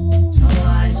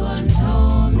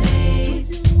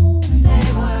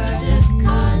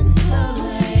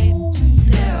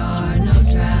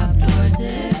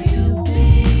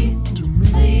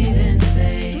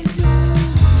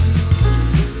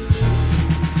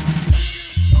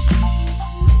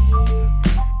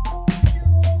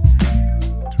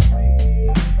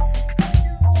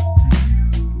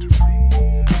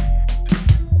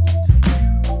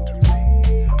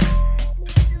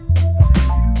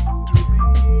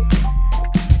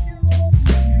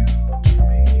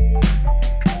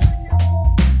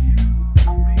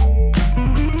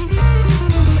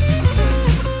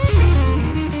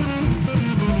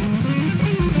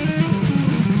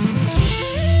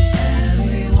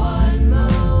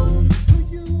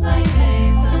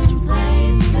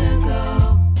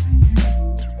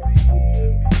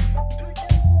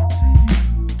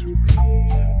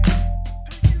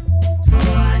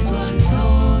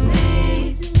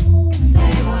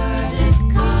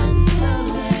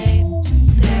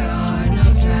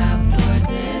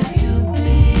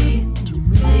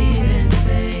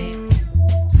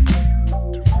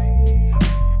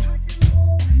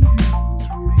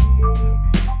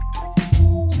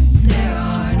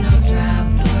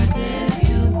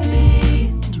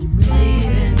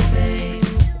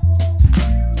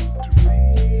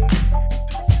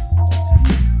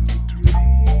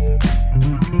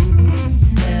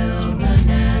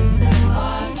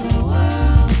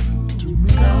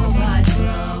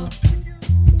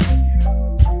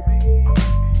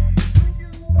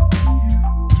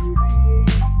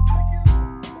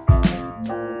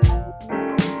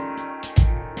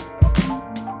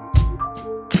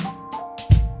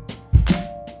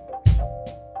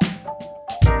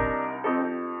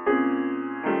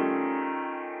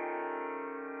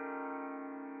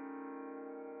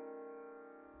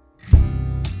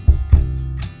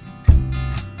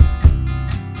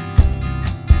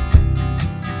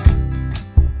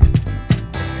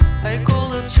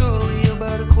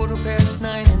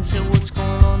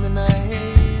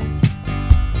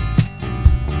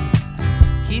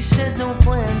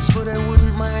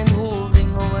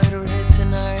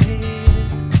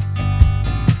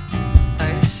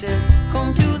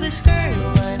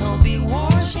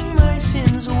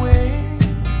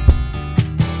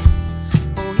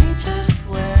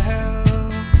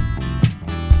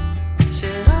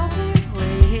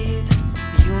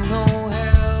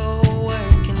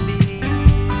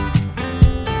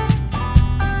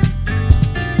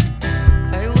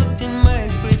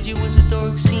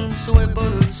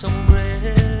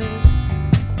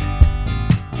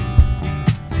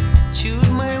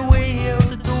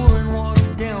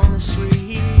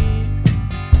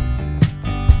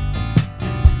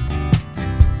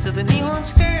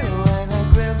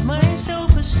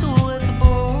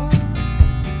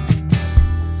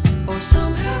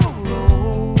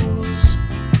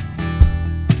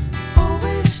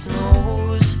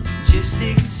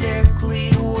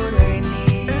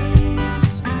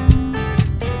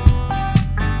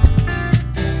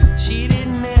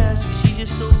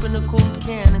 just opened a cold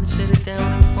can and set it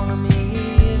down in front of me.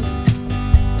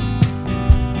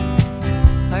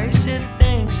 I said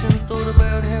thanks and thought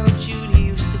about how Judy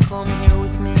used to come here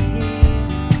with me.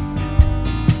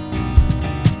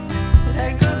 But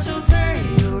I got so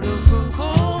tired of her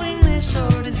calling this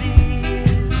our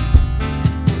disease.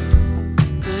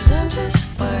 'Cause I'm just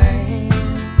fine.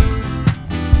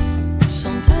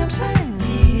 Sometimes I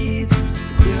need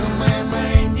to clear my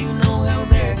mind, you know how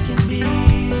that can be.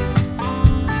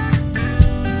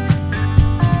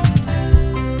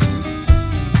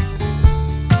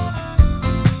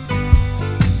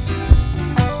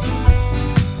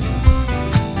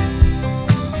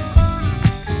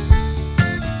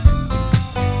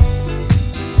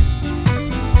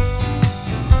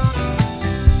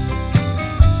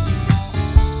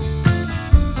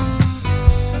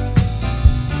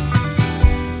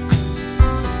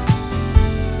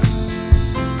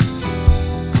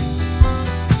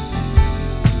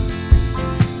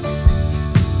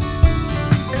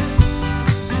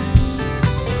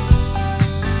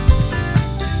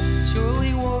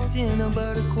 Charlie walked in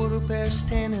about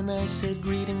 10:15 and I said,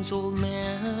 "Greetings, old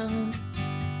man."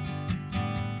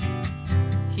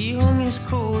 He hung his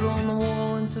coat on the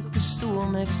wall and took the stool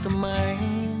next to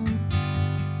mine.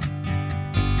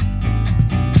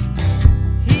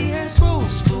 He asked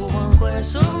Rose for one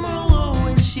glass of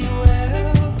Merlot and she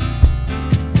laughed.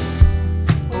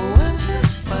 Oh, I'm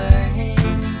just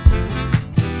fine.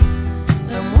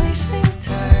 I'm wasting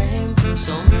time.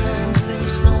 Sometimes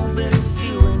there's no better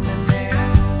feeling than that.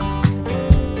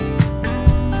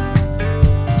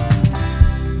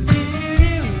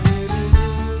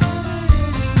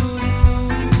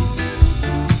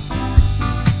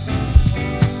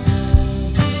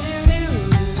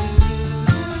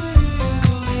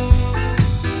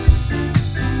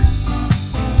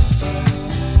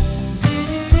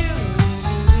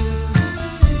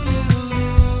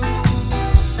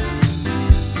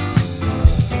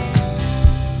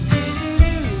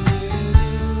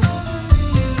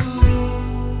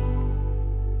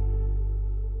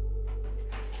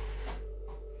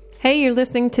 Hey, you're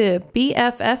listening to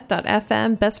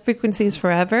BFF.FM, Best Frequencies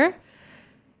Forever.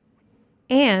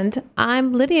 And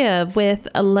I'm Lydia with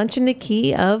A Lunch in the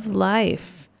Key of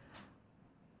Life.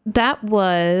 That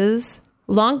was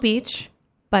Long Beach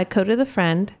by Coda the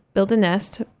Friend, Build a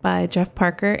Nest by Jeff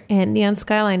Parker, and Neon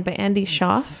Skyline by Andy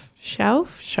Schauf.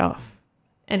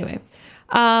 Anyway,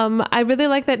 I really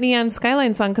like that Neon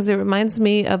Skyline song because it reminds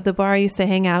me of the bar I used to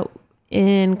hang out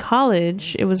in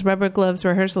college. It was Rubber Gloves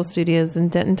Rehearsal Studios in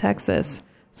Denton, Texas.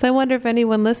 So I wonder if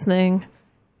anyone listening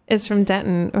is from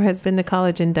Denton or has been to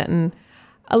college in Denton.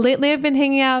 Lately, I've been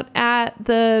hanging out at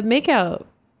the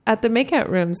makeout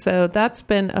room. So that's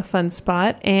been a fun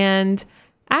spot. And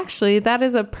actually, that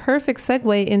is a perfect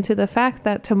segue into the fact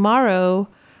that tomorrow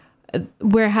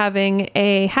we're having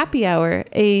a happy hour,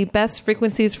 a Best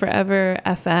Frequencies Forever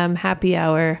FM happy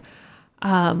hour.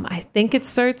 I think it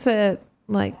starts at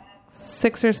like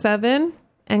 6 or 7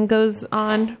 and goes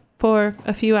on for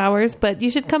a few hours, but you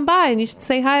should come by and you should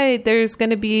say hi. There's going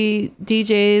to be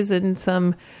DJs and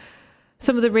some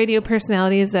of the radio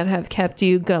personalities that have kept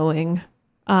you going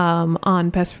on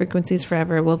Best Frequencies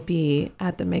Forever will be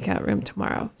at the makeout room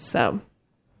tomorrow. So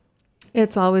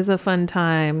it's always a fun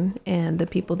time and the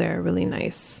people there are really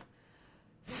nice.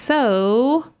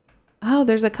 So,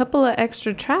 there's a couple of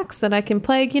extra tracks that I can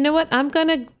play. You know what? I'm going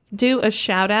to do a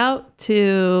shout out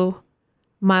to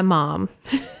my mom.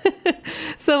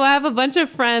 So I have a bunch of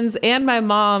friends and my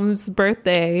mom's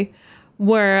birthday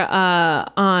were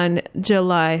on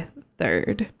July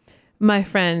 3rd. My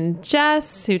friend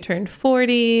Jess, who turned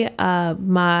 40,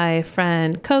 my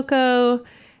friend Coco,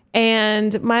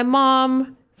 and my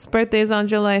mom's birthday is on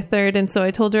July 3rd. And so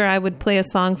I told her I would play a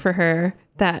song for her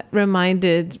that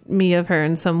reminded me of her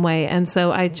in some way. And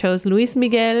so I chose Luis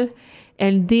Miguel,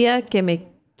 El Día que Me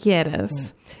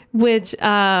Quieras, which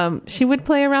she would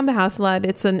play around the house a lot.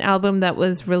 It's an album that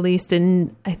was released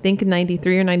in, I think,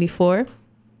 93 or 94.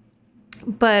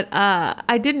 But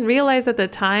I didn't realize at the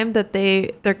time that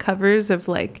they're covers of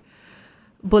like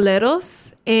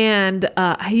boleros. And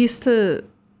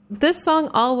this song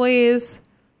I always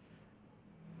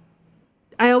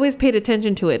paid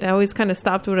attention to it. I always kind of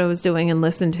stopped what I was doing and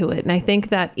listened to it. And I think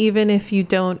that even if you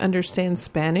don't understand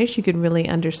Spanish, you can really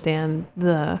understand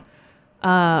the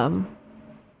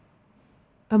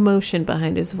emotion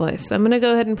behind his voice. So I'm going to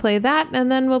go ahead and play that,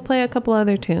 and then we'll play a couple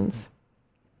other tunes.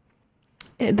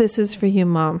 This is for you,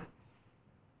 Mom.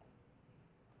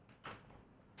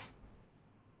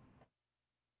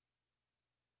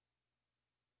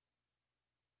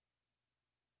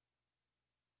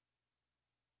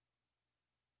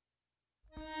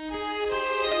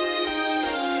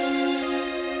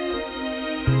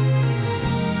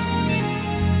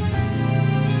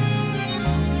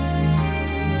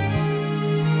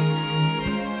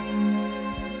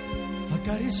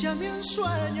 mi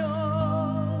ensueño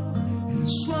el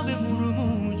suave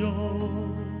murmullo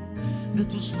de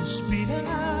tu suspirar.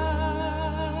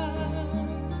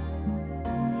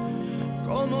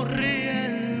 Cómo ríe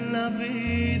en la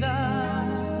vida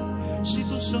si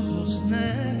tus ojos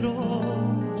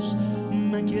negros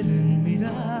me quieren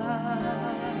mirar.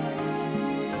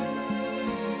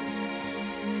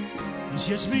 Y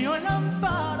si es mío el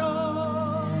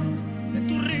amparo de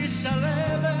tu risa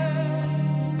leve,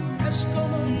 es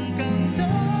como un cantar.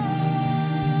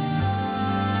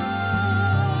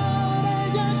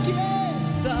 Ella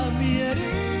quieta mi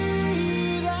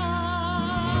herida.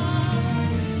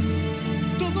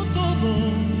 Todo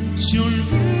se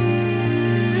olvida.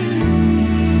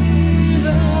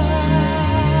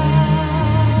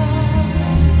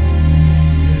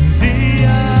 El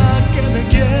día que me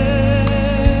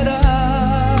quieras,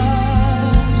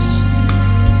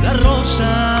 la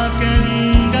rosa que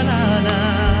engalana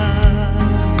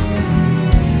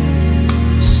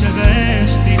se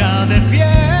vestirá de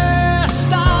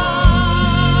fiesta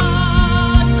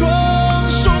con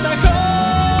su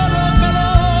mejor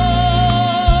color,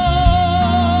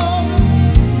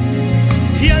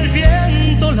 y al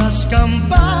viento las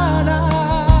campanas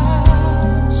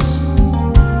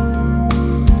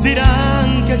dirán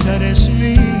que ya eres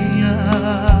mía,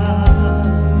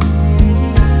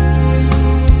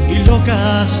 y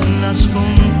locas las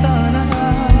fontanas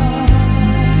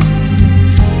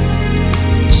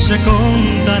se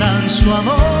contarán su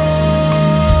amor.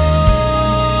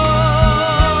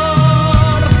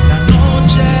 La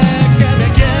noche que me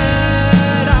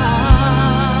quieras,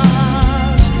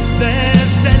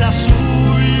 desde el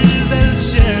azul del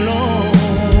cielo,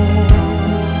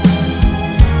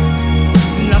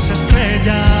 las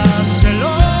estrellas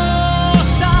celosas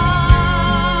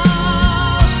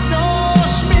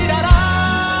nos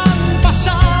mirarán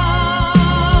pasar.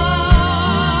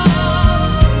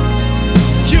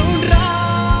 Y un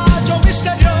rayo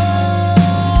misterioso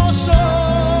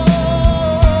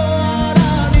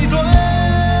hará nido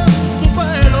en tu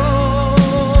pelo.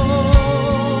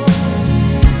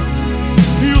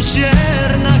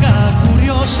 Luciérnaga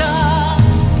curiosa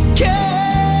que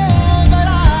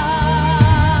verá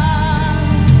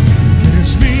que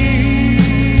eres mi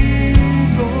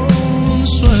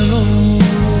consuelo.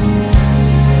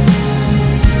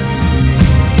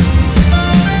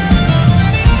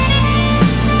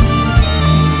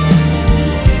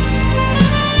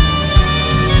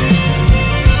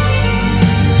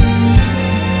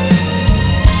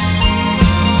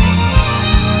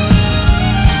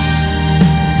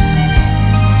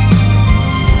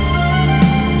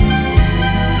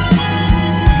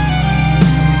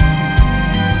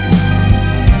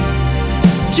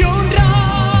 Y un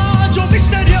rayo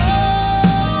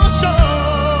misterioso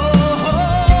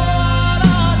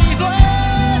hará nido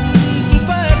en tu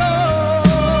pelo.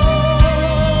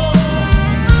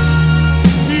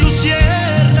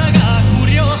 Luciérnaga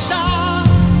curiosa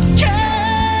que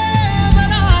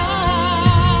verá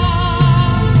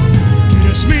que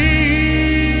eres mi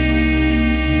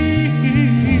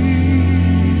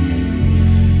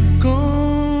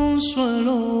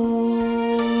consuelo.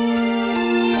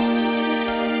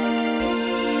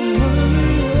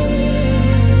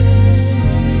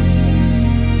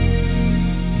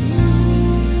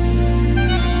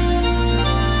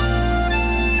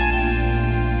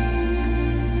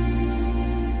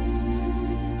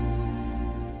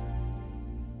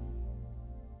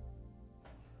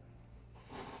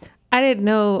 I didn't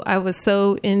know I was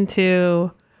so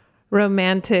into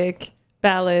romantic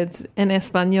ballads in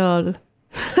Espanol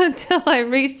until I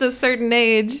reached a certain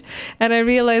age and I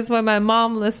realized why my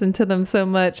mom listened to them so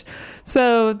much.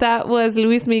 So that was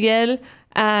Luis Miguel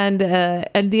and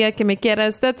El Día que Me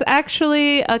Quieras. That's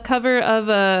actually a cover of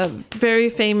a very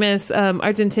famous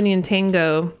Argentinian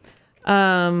tango.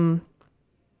 Carlos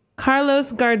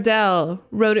Gardel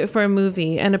wrote it for a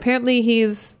movie, and apparently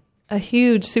he's a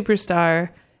huge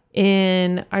superstar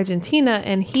in Argentina,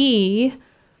 and he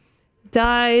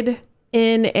died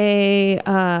in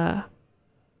a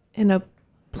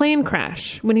plane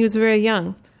crash when he was very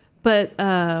young. But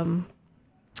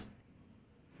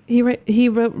he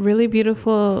wrote really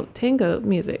beautiful tango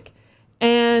music,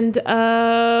 and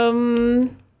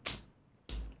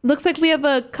looks like we have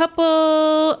a couple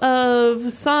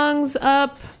of songs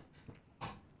up.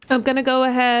 I'm gonna go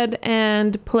ahead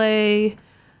and play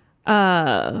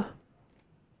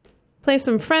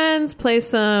some Friends, play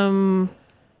some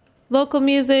local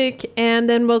music, and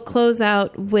then we'll close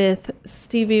out with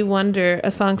Stevie Wonder,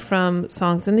 a song from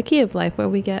Songs in the Key of Life, where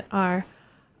we get our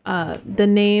the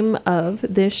name of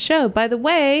this show. By the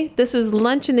way, this is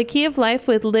Lunch in the Key of Life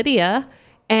with Lydia,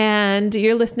 And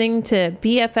you're listening to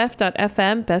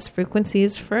BFF.FM, Best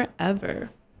Frequencies Forever.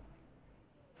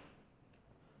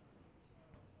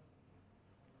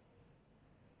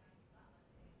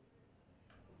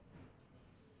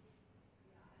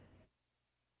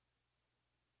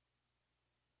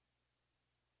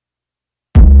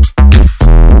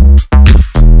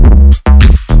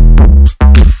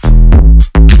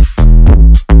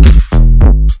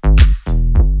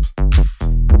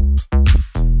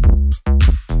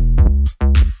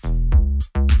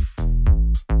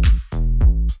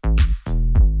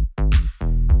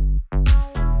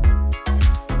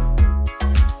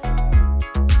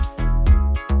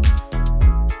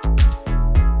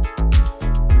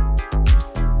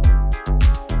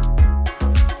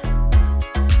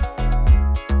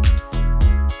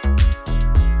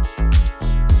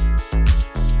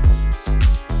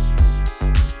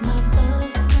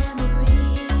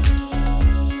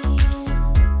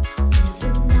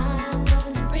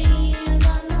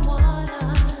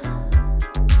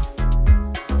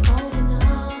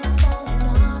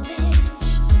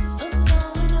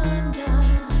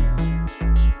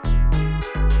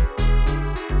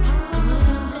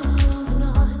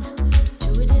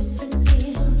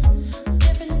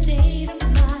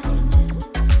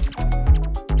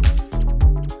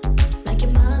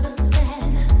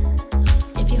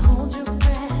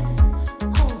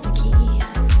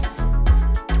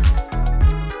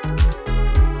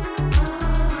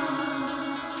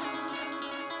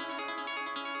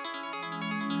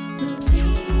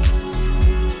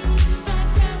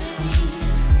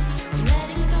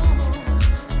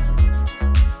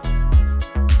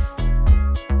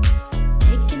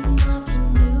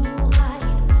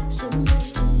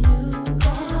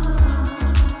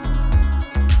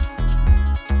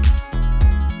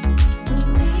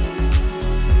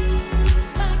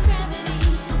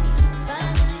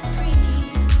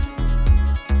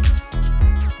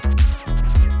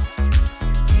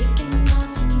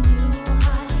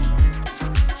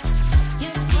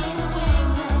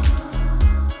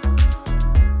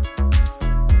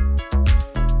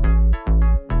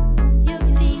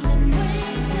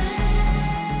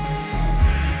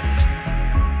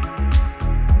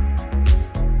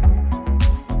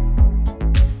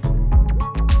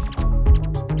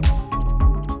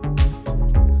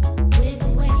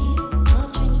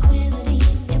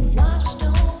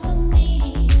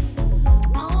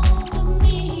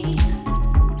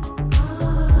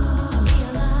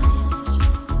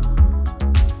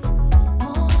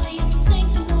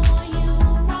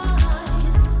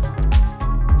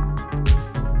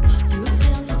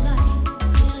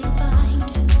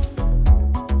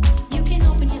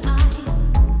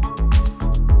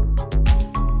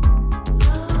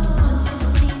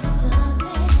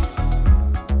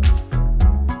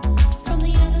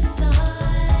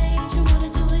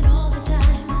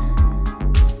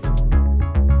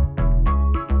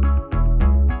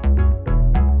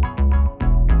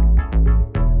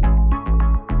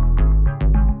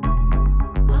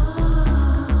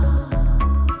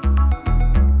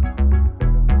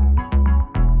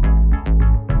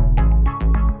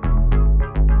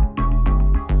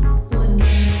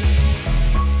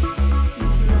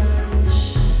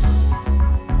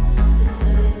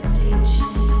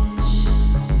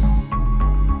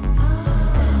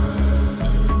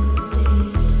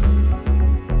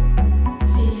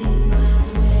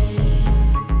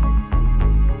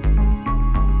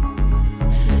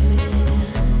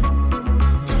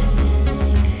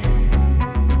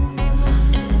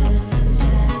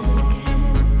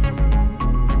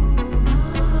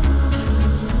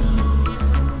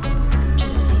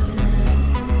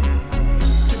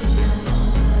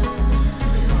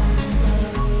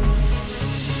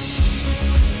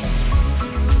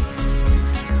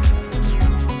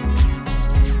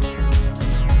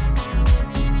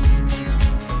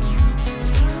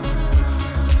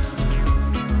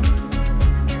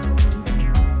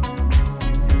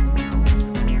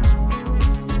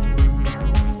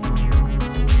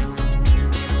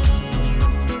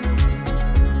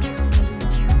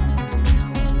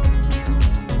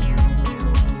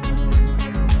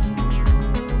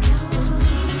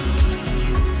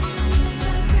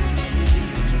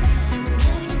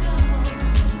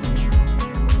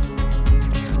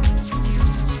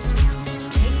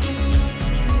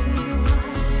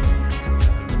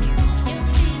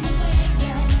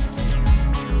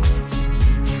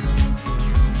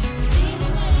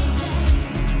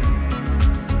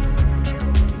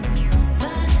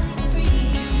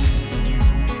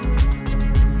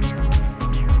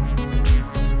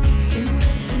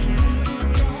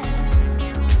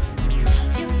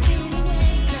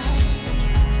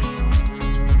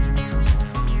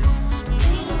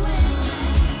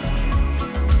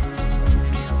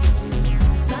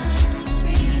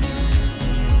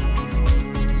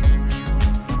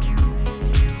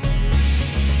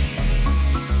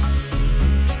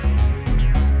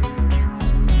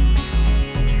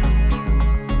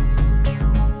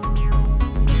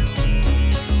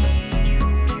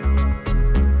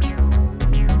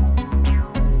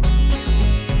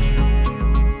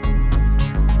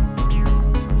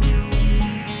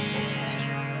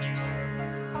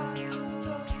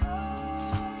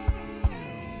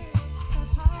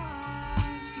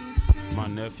 My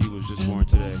nephew was just born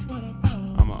today.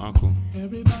 I'm an uncle.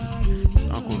 It's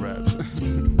uncle raps.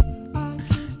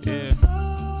 Yeah.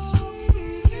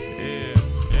 Yeah,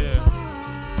 yeah.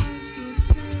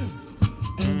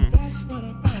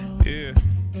 Yeah.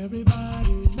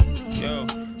 Yo,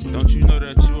 don't you know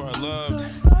that you are loved?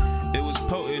 It was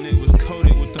potent, it was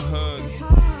coated with the hug.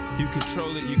 You control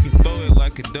it, you can throw it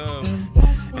like a dove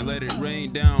and let it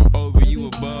rain down over you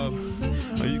above.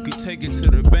 Or you can take it to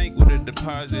the bank with a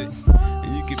deposit,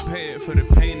 and you can pay it for the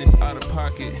pain that's out of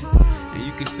pocket. And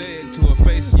you can say it to her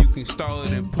face, and you can stall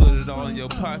it and put it all in your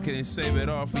pocket and save it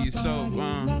all for yourself.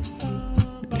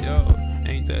 Yo,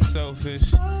 ain't that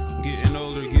selfish? Getting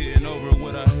older, getting over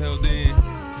what I held in.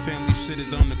 Family shit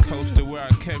is on the coaster where I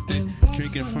kept it.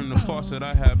 Drinking from the faucet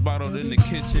I had bottled in the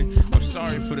kitchen. I'm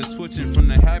sorry for the switching from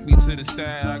the happy to the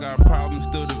sad. I got problems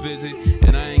still to visit,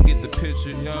 and I ain't get the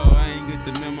picture. Yo, I ain't get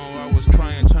the memo. I was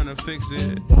crying trying to fix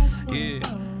it. Yeah,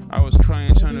 I was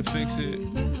crying trying to fix it.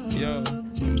 Yo,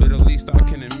 but at least I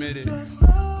can admit it.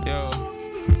 Yo,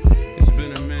 it's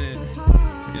been a minute.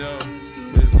 Yo,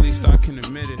 but at least I can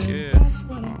admit it. Yeah,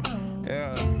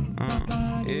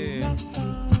 yeah.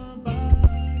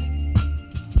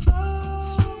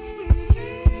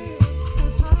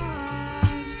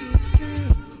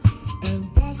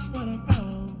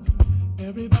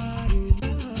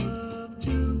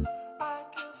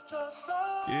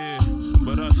 Yeah,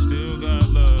 but I still got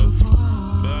love.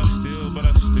 But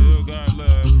I still got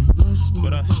love.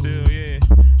 But I still, yeah.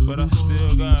 But I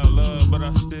still got love. But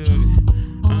I still.